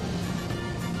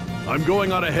 I'm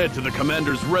going on ahead to the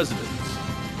commander's residence.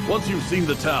 Once you've seen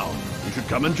the town, you should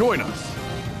come and join us.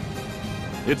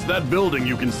 It's that building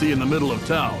you can see in the middle of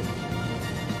town.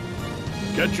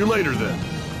 Catch you later then.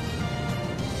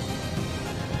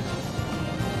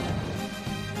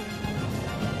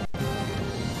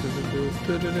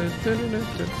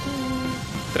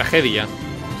 Tragedia.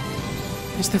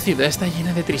 Esta ciudad está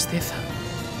llena de tristeza.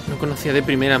 No conocía de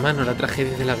primera mano la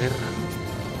tragedia de la guerra.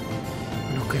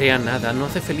 No crea nada, no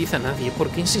hace feliz a nadie. ¿Por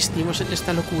qué insistimos en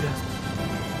esta locura?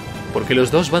 Porque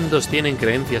los dos bandos tienen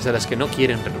creencias a las que no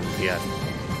quieren renunciar.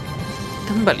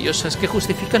 Tan valiosas que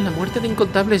justifican la muerte de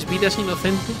incontables vidas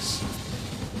inocentes.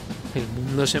 El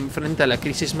mundo se enfrenta a la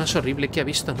crisis más horrible que ha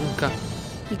visto nunca.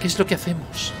 ¿Y qué es lo que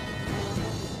hacemos?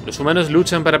 Los humanos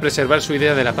luchan para preservar su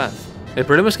idea de la paz. El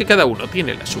problema es que cada uno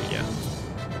tiene la suya.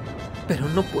 Pero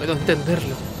no puedo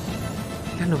entenderlo.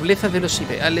 La nobleza de los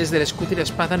ideales del escudo y la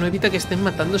espada no evita que estén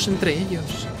matándose entre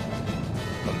ellos.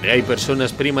 Donde hay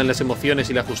personas priman las emociones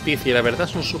y la justicia y la verdad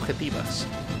son subjetivas.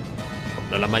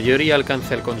 Cuando la mayoría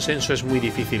alcanza el consenso es muy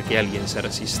difícil que alguien se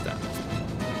resista.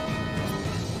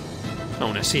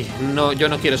 Aún así, yo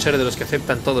no quiero ser de los que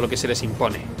aceptan todo lo que se les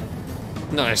impone.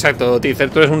 No, exacto, Teaser,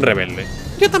 tú eres un rebelde.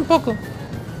 Yo tampoco.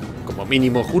 Como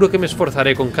mínimo, juro que me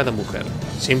esforzaré con cada mujer.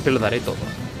 Siempre lo daré todo.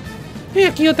 Y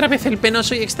aquí otra vez el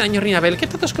penoso y extraño Rinabel, que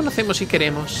todos conocemos y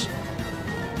queremos.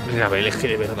 Rinabel, es que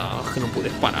de verdad, que no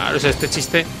puedes parar. O sea, este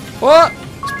chiste... ¡Oh!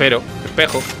 Espero,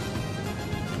 espejo.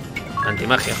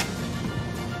 Antimagia.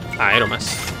 Aero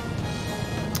más.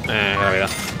 Gravedad.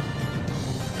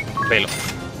 Pelo.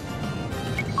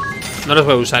 No los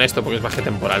voy a usar esto porque es baje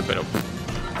temporal, pero...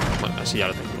 Bueno, así ya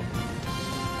lo tengo.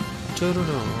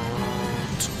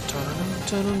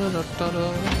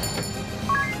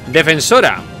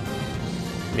 Defensora.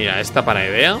 Mira, esta para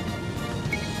idea.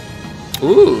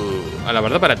 A la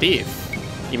verdad para ti.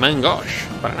 Y Mangosh,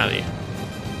 para nadie.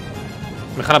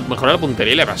 Mejora la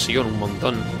puntería y la evasión un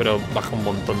montón. Pero baja un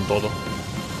montón todo.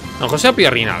 A lo mejor sea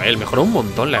Rinabel, mejora un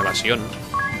montón la evasión.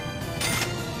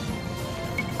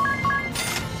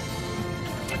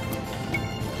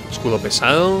 Escudo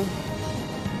pesado.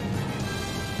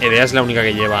 Edea es la única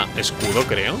que lleva escudo,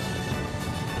 creo.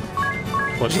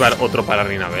 Puedes llevar otro para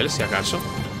Rinabel, si acaso.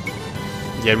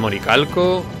 Y el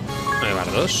moricalco. Voy a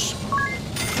llevar dos.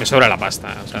 Me sobra la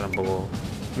pasta, o sea, tampoco.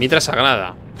 Mitra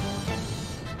sagrada.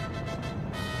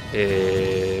 Voy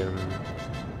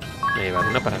a llevar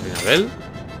una para Rinabel.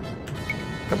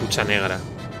 Capucha negra.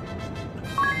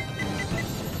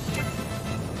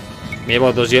 Me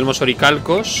llevo dos yelmos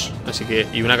oricalcos. Así que.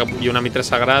 Y una mitra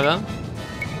sagrada.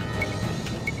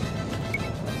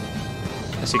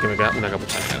 Así que me queda una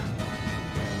capucha negra.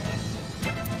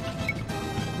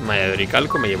 Malla de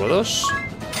oricalco, me llevo dos.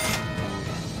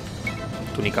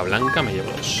 Túnica blanca, me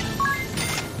llevo dos.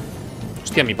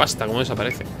 Hostia, mi pasta, ¿cómo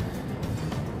desaparece?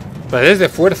 Paredes de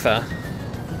fuerza.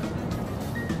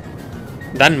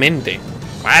 Dan mente.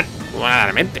 ¿What? ¿Cómo van a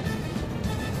dar mente?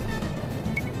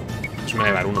 Pues me voy a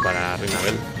llevar uno para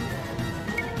Rinabel.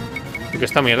 Porque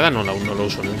esta mierda no lo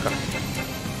uso nunca.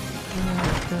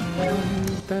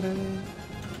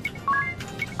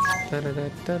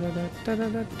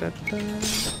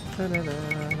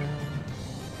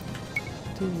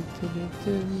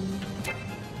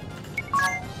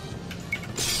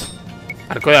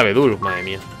 Arco de abedul, madre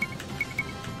mía.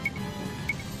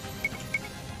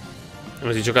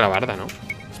 Hemos dicho que la barda, ¿no?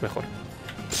 Es mejor.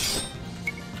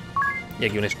 Y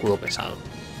aquí un escudo pesado.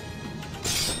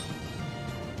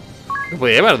 Me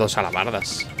podría llevar dos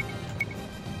alabardas.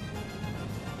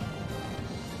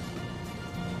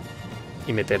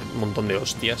 Y meter un montón de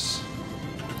hostias.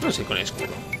 No sé, con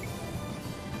escudo.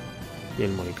 Y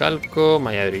el moricalco,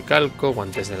 malla de oricalco,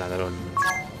 guantes de ladrón.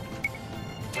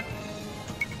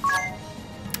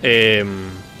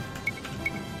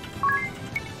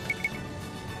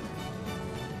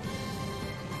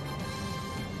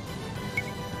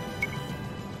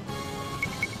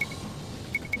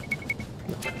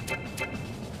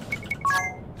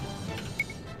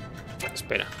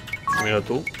 Espera, primero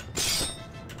tú.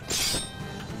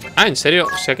 Ah, ¿en serio?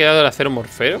 ¿Se ha quedado el acero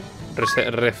morfeo?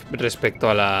 Respecto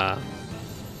a la...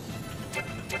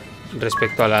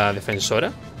 Respecto a la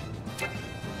defensora.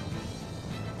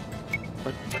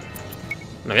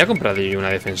 No había comprado yo una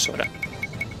defensora.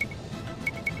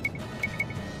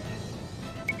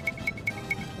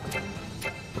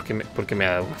 ¿Por qué me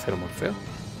ha dado un acero morfeo?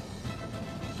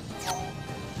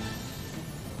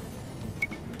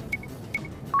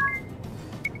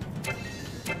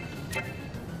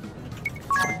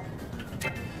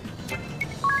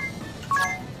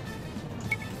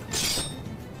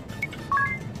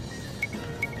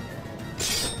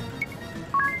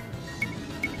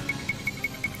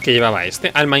 ¿Qué llevaba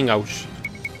este? Al Maingaush.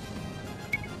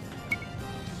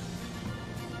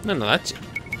 No, no, Dachi.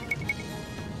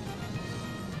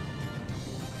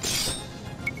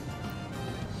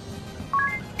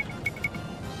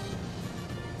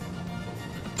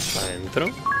 Para adentro.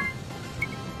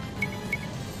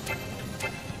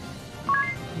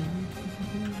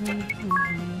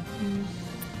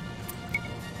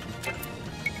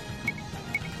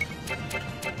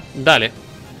 Dale.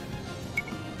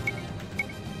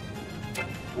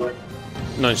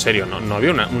 No, en serio, no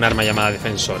había un arma llamada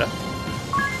defensora.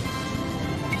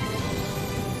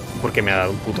 ¿Por qué me ha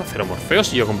dado un puto acero Morfeo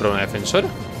si yo compré una defensora?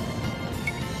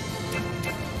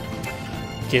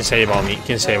 ¿Quién se ha llevado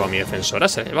mi defensora?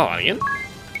 ¿Se la ha llevado alguien?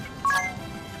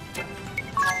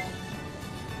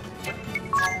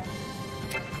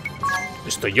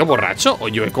 ¿Estoy yo borracho o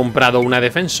yo he comprado una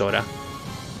defensora?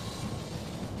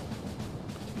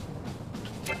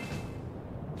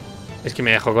 Es que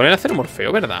me dejó con el acero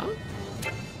Morfeo, ¿verdad?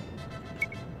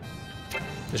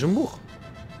 Es un bug.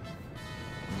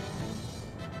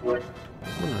 Bueno,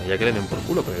 ya que le den por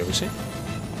culo, pero yo que sé.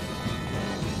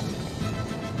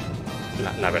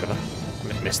 La verdad,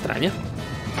 me extraña.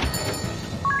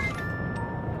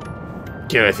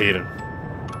 Quiero decir...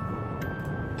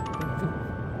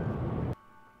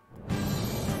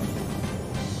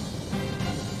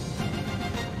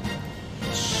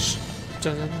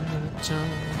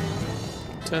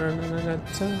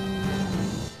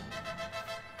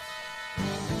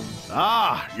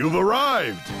 Ah, you've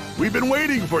arrived! We've been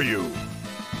waiting for you!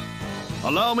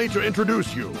 Allow me to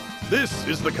introduce you. This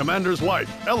is the Commander's wife,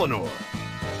 Eleanor.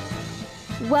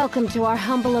 Welcome to our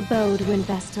humble abode,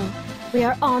 Windvestal. We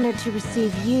are honored to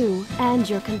receive you and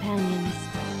your companions.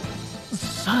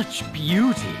 Such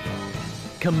beauty!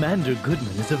 Commander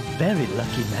Goodman is a very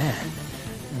lucky man.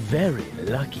 Very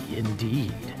lucky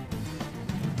indeed.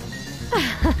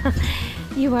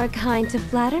 You are kind to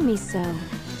flatter me so.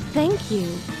 Thank you.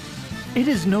 It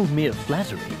is no mere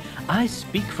flattery. I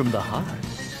speak from the heart.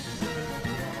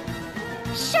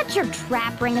 Shut your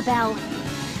trap, Ring-a-Bell.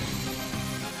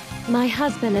 My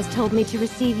husband has told me to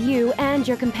receive you and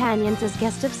your companions as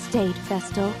guests of state,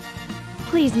 Vestal.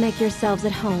 Please make yourselves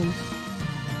at home.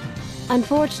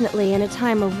 Unfortunately, in a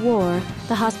time of war,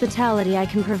 the hospitality I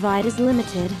can provide is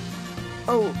limited.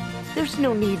 Oh, there's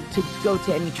no need to go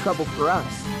to any trouble for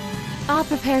us. I'll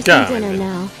prepare some dinner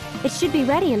now. It should be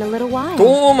ready in a little while.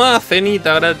 Toma,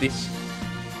 cenita gratis.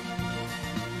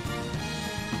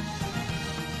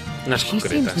 Unas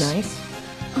concretas. Nice.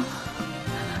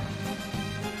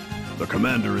 The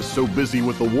commander is so busy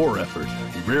with the war effort,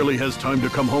 he rarely has time to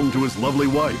come home to his lovely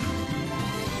wife.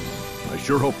 I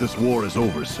sure hope this war is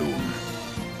over soon.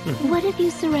 What if you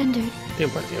surrendered?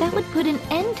 That would put an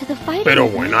end to the fighting. Pero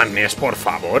bueno, Agnès, por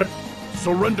favor.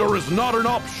 Surrender is not an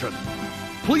option.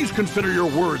 Please consider your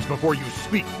words before you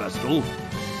speak, Vestal.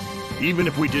 Even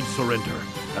if we did surrender,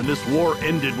 and this war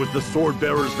ended with the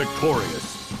Sword-Bearers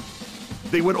victorious,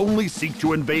 they would only seek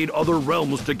to invade other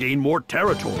realms to gain more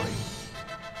territory.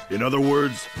 In other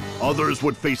words, others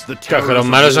would face the terror of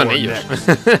war next.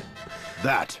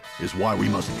 That is why we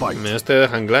must fight. Menos te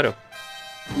dejan claro.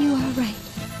 You are right.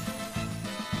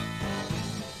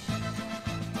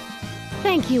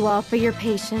 Thank you all for your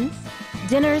patience.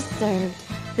 Dinner is served.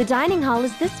 The dining hall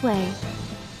is this way.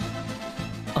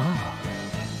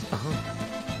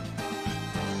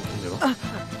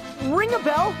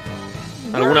 Ring-a-Bell?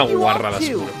 Alguna guarrada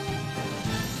seguro.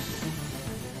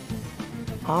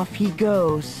 Off he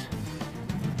goes.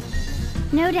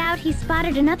 No doubt he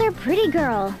spotted another pretty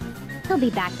girl. He'll be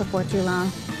back before too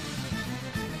long.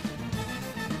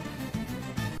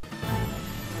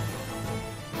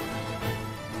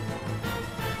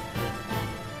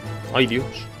 Ay,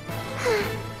 Dios.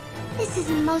 This is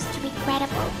most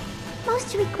regrettable.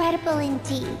 Most regrettable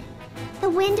indeed. The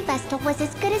Wind Vestal was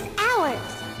as good as ours.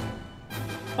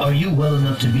 Are you well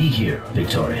enough to be here,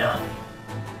 Victoria?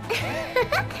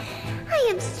 I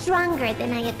am stronger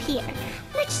than I appear.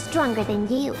 Much stronger than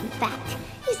you, in fact.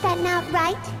 Is that not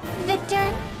right,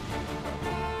 Victor?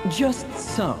 Just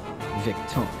so,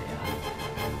 Victoria.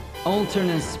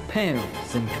 Alternus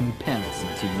pales in comparison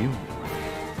to you.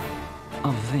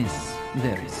 Of this,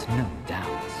 there is no doubt.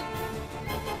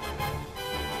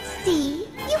 See,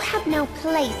 you have no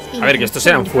place being A ver, que estos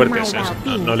eran fuertes, ¿eh?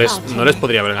 No les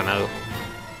podría haber ganado.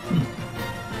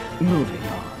 Moving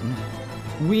on,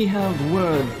 we have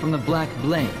word from the Black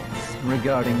Blades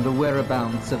regarding the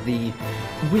whereabouts of the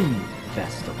Wind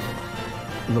Vestal,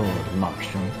 Lord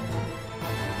Marshal.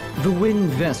 The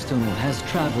Wind Vestal has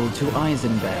traveled to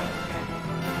Eisenberg.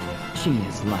 She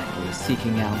is likely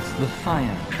seeking out the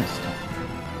Fire Crystal.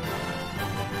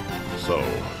 So,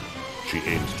 she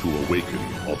aims to awaken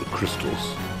all the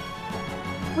crystals.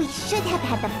 We should have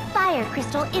had the Fire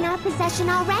Crystal in our possession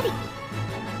already.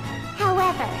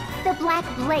 However, the Black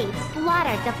Blades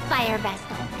slaughtered the Fire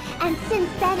Vestal, and since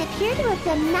then appear to have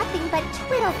done nothing but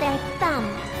twiddle their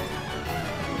thumbs.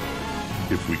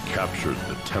 If we captured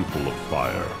the Temple of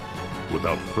Fire,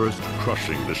 without first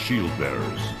crushing the Shield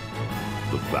Bearers,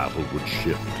 the battle would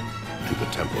shift to the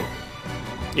Temple.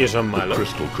 Y eso es malo.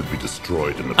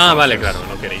 Ah, vale, claro,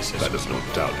 no queréis eso. That is no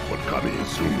doubt what Kami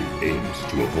Izumi aims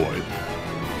to avoid.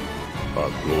 Our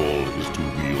goal is to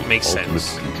wield ultimate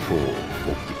control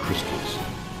over the crystals.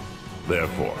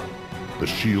 Therefore, the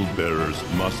shield bearers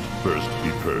must first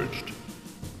be purged.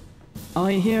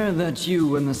 I hear that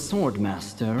you and the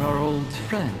Swordmaster are old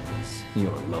friends,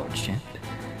 your lordship.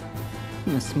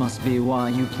 This must be why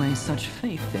you place such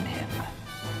faith in him.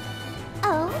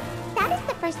 Oh, that is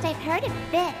the first I've heard of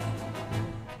this.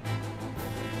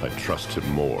 I trust him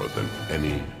more than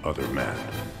any other man.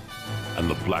 And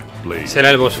the Black Blade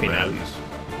será el boss final.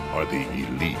 Are the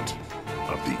elite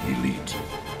of the elite.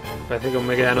 Parece que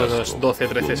me quedan unos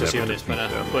 12-13 sesiones para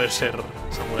poder ser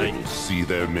samurai.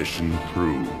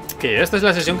 Que esta es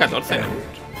la sesión 14, ¿no?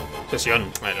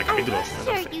 Sesión, el capítulo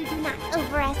 14.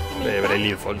 De Bravely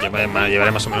Default.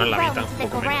 Llevaré más o menos la mitad, un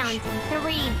poco menos.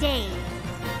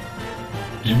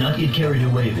 Do not get carried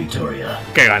away, Victoria.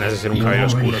 Qué ganas de ser un caballero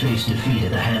oscuro.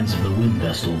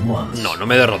 No, no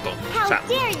me derrotó. O sea,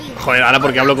 joder, ahora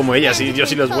porque hablo como ella, sí, yo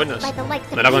sí los buenos.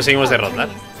 No la conseguimos derrotar.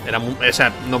 Era muy, o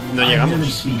sea, no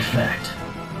llegamos.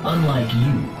 Unlike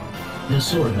you, the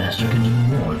Swordmaster can do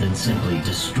more than simply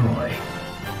destroy.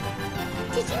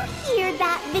 Did you hear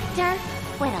that, Victor?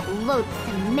 What a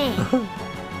loathsome man.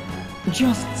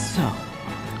 Just so.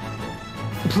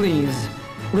 Please,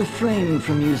 refrain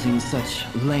from using such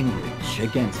language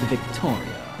against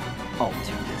Victoria,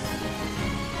 Alternus.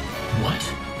 What?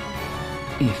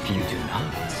 If you do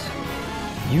not,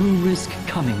 you risk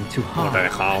coming to harm. No te he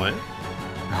dejado, ¿eh?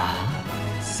 Ah,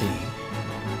 sí.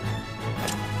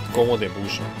 ¿Cómo te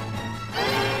puso?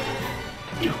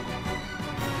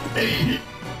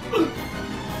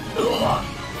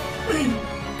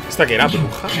 ¿Esta que era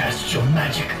bruja?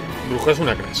 Bruja es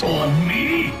una clase.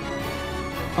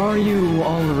 Are you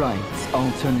all right,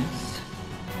 Alternus?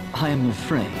 I am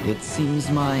afraid it seems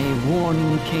my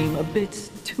warning came a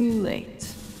bit too late.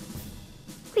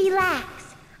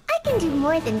 Relax. I can do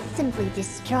more than simply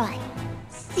destroy.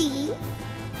 See?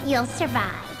 You'll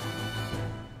survive.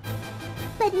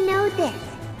 But know this.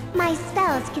 My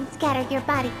spells can scatter your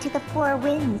body to the four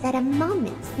winds at a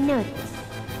moment's notice.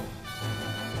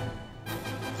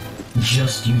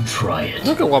 Just you try it.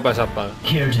 No, qué guapa esa espada.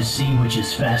 Care to see which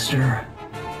is faster?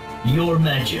 Your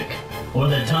magic, or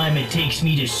the time it takes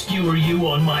me to skewer you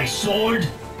on my sword?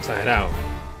 Exagerado.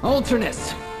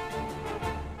 Alternus!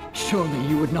 Surely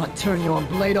you would not turn your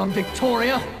blade on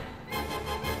Victoria?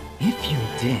 If you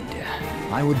did,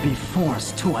 I would be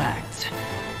forced to act.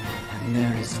 And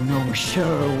there is no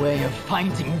surer way of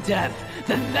finding death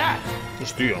than that!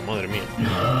 Hostia, madre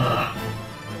mía.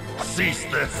 Cease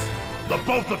this! The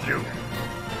both of you!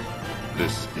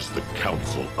 This is the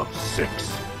Council of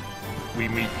Six. We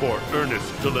meet for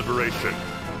earnest deliberation.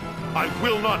 I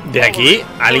will not. De aquí,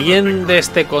 ¿alguien de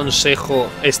este consejo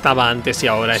estaba antes y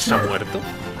ahora está muerto?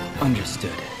 Understood.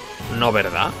 No,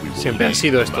 ¿verdad? Siempre han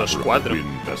sido estos cuatro.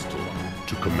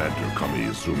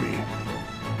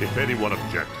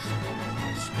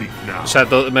 O sea,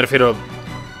 me refiero.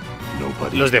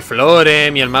 Los de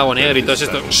Florem y el Mago Negro y todos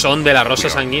estos son de la Rosa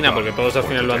Sanguina, porque todos al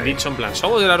final lo han dicho, en plan,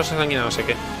 somos de la Rosa Sanguina, no sé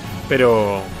qué.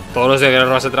 Pero todos los de Guerra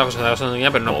Base Trajo son de la Rosa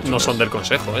Sanguina, pero no son del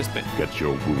consejo este.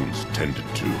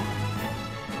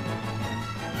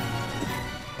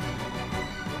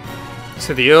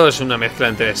 Este tío es una mezcla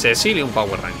entre Cecil y un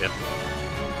Power Ranger.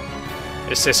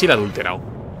 Es Cecil adulterado.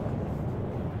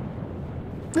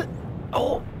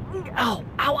 Oh, ow,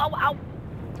 ow, ow, ow.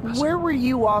 Where were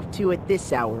you off to at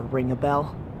this hour, ring a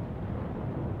bell?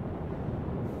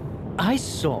 I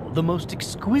saw the most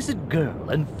exquisite girl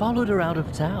and followed her out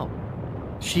of town.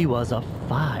 She was a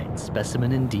fine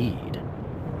specimen indeed.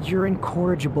 You're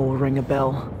incorrigible, ring a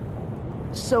bell.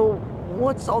 So,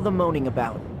 what's all the moaning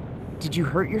about? Did you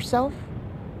hurt yourself?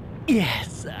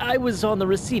 Yes, I was on the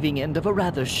receiving end of a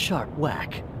rather sharp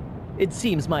whack. It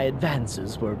seems my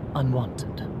advances were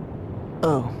unwanted.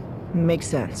 Oh, makes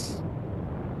sense.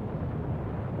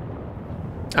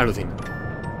 Alucina.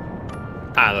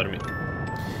 A dormir.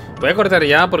 Voy a cortar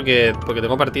ya porque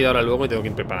tengo partida ahora luego y tengo que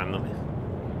ir preparándome.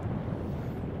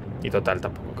 Y total,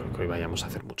 tampoco creo que hoy vayamos a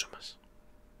hacer mucho más.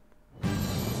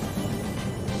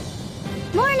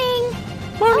 Morning!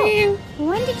 Morning! Oh,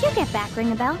 when did you get back,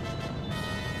 ring a bell?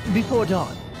 Before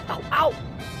dawn. Ow, ow!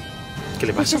 ¿Qué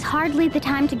le This pasa? is hardly the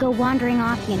time to go wandering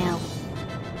off, you know.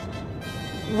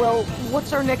 Well,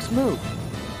 what's our next move?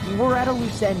 We're at a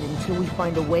loose end until we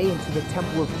find a way into the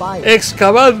Temple of Fire.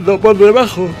 Excavando por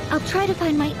debajo. I'll try to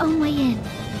find my own way in.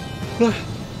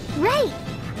 Right.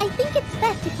 I think it's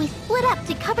best if we split up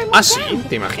to cover more Ah, sí, ground.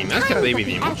 ¿te imaginas que la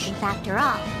dividimos?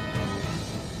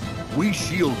 We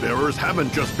shield bearers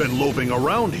haven't just been loafing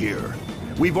around here.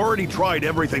 We've already tried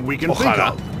everything we can think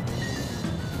of.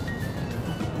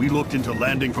 We looked into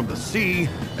landing from the sea,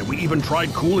 and we even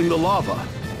tried cooling the lava.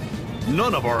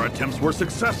 None of our attempts were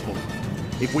successful.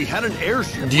 If we had an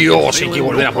airship, Dios, hay que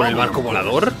volver a por el barco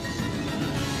volador.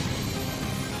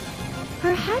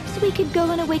 Perhaps we could go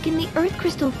and awaken the Earth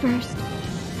Crystal first.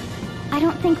 I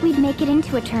don't think we'd make it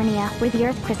into Eternia, where the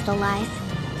Earth Crystal lies.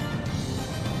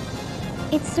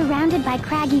 It's surrounded by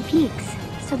craggy peaks,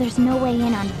 so there's no way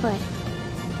in on foot.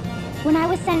 When I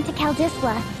was sent to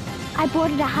Kaldisla, I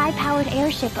boarded a high-powered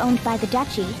airship owned by the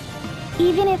Duchy.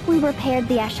 Even if we repaired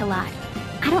the Echelot,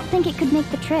 I don't think it could make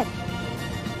the trip.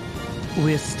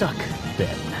 We're stuck,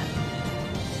 then.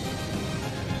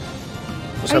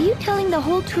 Are you telling the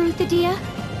whole truth, Adia?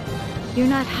 You're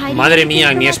not hiding. Madre mía,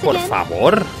 Agnes, por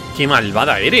favor. Qué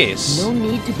malvada eres. No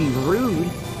need to be rude,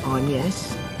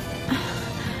 Agnes.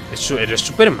 Eres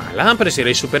súper mala, pero si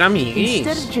eres súper amiguis.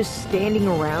 Instead of just standing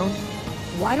around,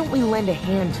 why don't we lend a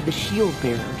hand to the shield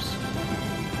bearers?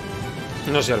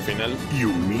 No sé al final.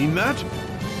 You mean that?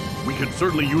 We could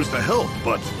certainly use the help,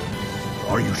 but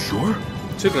are you sure?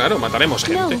 Sí, claro, mataremos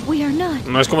gente. No, we are not.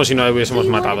 No es como si no hubiésemos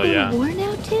matado ya.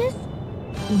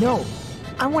 No,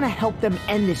 I want to help them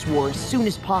end this war as soon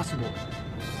as possible.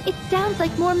 It sounds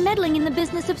like more meddling in the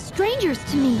business of strangers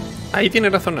to me. Ahí tiene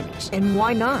razón, Agnes. And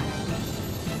why not?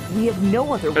 We have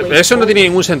no other way. Eso no tiene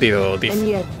ningún sentido, Tiff.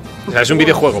 O sea, es un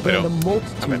videojuego, pero...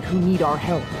 A ver. Who need our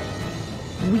help.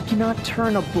 We cannot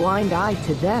turn a blind eye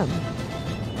to them.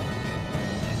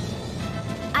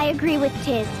 I agree with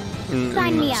Tiz.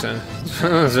 Sign me up.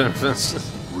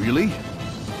 Really?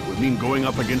 Would mean going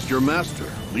up against your master,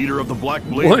 leader of the Black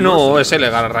Blade. Bueno, ese le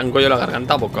arranco yo la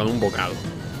garganta con un bocado.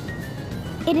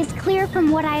 It is clear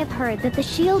from what I have heard that the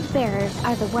shield bearers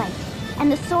are the white,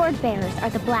 and the sword bearers are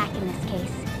the black in this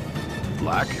case.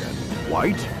 Black and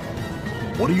white?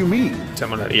 What do you mean? Se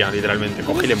molaría, literalmente.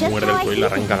 Coge y le muerde el cuello y le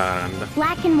arranca la garganta.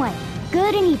 Black and white,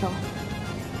 good and evil.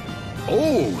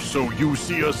 Oh, so you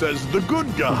see us as the good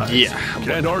guys. Yeah.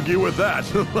 Can't argue with that.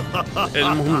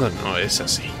 El mundo no es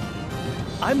así.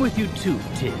 I'm with you too,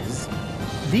 Tiz.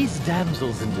 These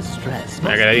damsels in distress.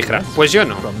 Mira que le dijera, pues yo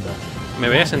no. Me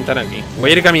voy a sentar aquí.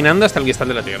 Voy a ir caminando hasta el cristal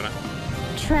de la tierra.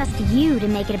 Trust you to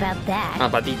make it about that. A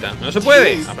patita. No se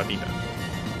puede. A patita.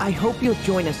 I hope you'll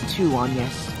join us too,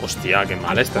 Agnes. Hostia, qué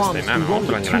mala esta escena, ¿no? En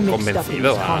plan, que la han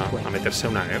convencido a meterse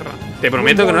en una guerra. Te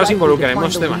prometo que no nos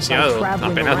involucraremos demasiado.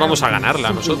 Apenas vamos a ganarla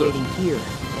nosotros.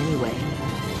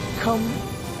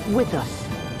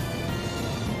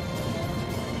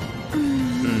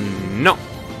 No.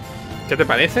 ¿Qué te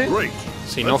parece?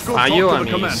 Si no fallo a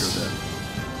mis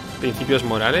principios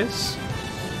morales.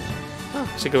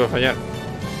 Sí que voy a fallar.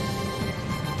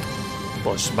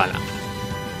 Pues bala.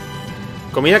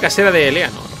 Comida casera de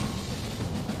Eleanor.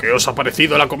 ¿Qué os ha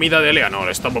parecido la comida de Eleanor?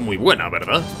 Estaba muy buena,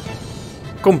 ¿verdad?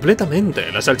 Completamente.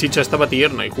 La salchicha estaba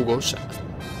tierna y jugosa.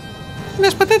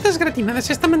 Las patatas gratinadas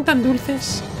estaban tan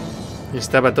dulces.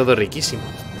 Estaba todo riquísimo.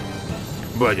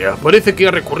 Vaya, parece que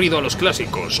ha recurrido a los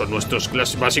clásicos. Son nuestros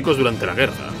básicos durante la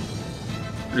guerra.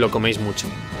 Lo coméis mucho.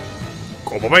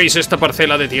 Como veis, esta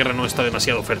parcela de tierra no está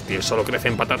demasiado fértil. Solo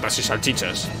crecen patatas y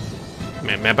salchichas.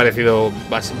 Me ha parecido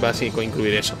básico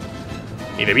incluir eso.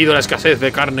 Y debido a la escasez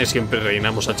de carne, siempre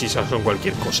rellenamos salchichas con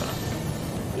cualquier cosa.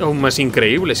 Aún más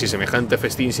increíble si semejante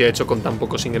festín se ha hecho con tan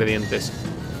pocos ingredientes.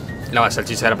 La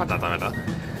salchicha era patata, ¿verdad?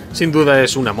 Sin duda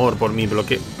es un amor por mí lo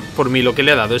que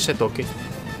le ha dado ese toque.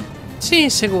 Sí,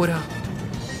 seguro.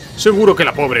 Seguro que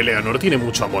la pobre Eleanor tiene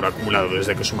mucho amor acumulado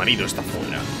desde que su marido está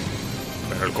fuera.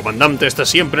 Pero el comandante está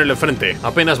siempre en el frente.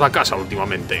 Apenas va a casa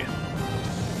últimamente.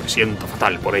 Me siento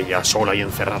fatal por ella, sola y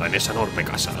encerrada en esa enorme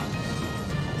casa.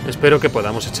 Espero que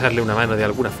podamos echarle una mano de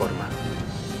alguna forma.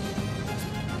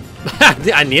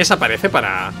 Agnes aparece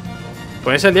para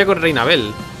ponerse al día con Reina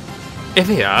Bell.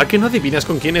 Evea, ¿a que no adivinas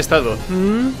con quién he estado?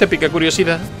 ¿Te pica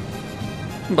curiosidad?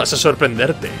 Vas a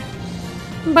sorprenderte.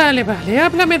 Vale,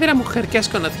 háblame de la mujer que has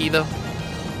conocido.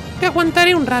 Te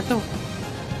aguantaré un rato.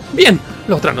 Bien,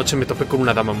 la otra noche me topé con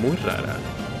una dama muy rara.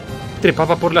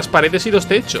 Trepaba por las paredes y los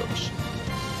techos.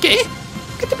 ¿Qué?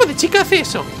 ¿Qué tipo de chica hace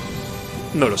eso?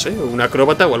 No lo sé, una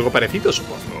acróbata o algo parecido,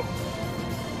 supongo.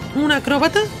 ¿Una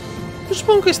acróbata?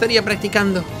 Supongo que estaría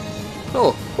practicando.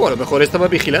 Oh, o a lo mejor estaba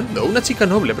vigilando. Una chica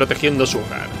noble protegiendo su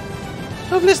hogar.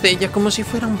 Hablas de ella como si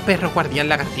fuera un perro guardián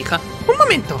lagartija. Un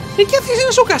momento, ¿y qué haces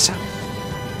en su casa?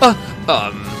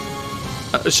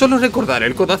 Solo recordar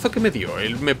el codazo que me dio.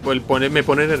 Él me pone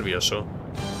nervioso.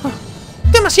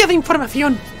 ¡Demasiada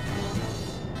información!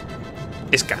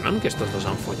 ¿Es canon que estos dos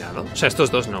han follado? O sea,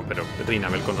 estos dos no, pero Reina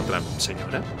Bell con otra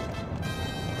señora.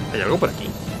 ¿Hay algo por aquí?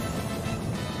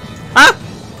 ¡Ah!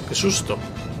 ¡Qué susto!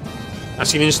 Ha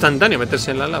sido instantáneo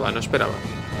meterse en la lava, no esperaba.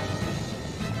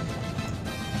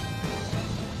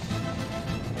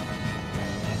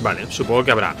 Vale, supongo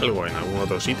que habrá algo en algún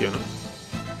otro sitio, ¿no?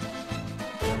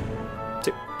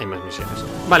 Sí, hay más misiones.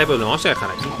 Vale, pues lo vamos a dejar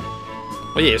aquí.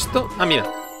 Oye, ¿esto? Ah,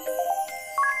 mira.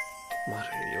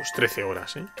 Madre de Dios, 13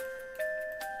 horas, ¿eh?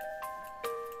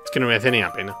 Es que no me hace ni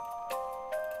la pena.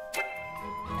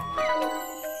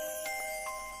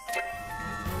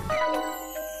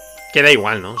 Queda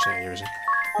igual, ¿no? O sea, yo qué sé.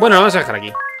 Bueno, lo vamos a dejar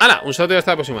aquí. ¡Hala! Un saludo y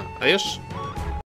hasta la próxima. Adiós.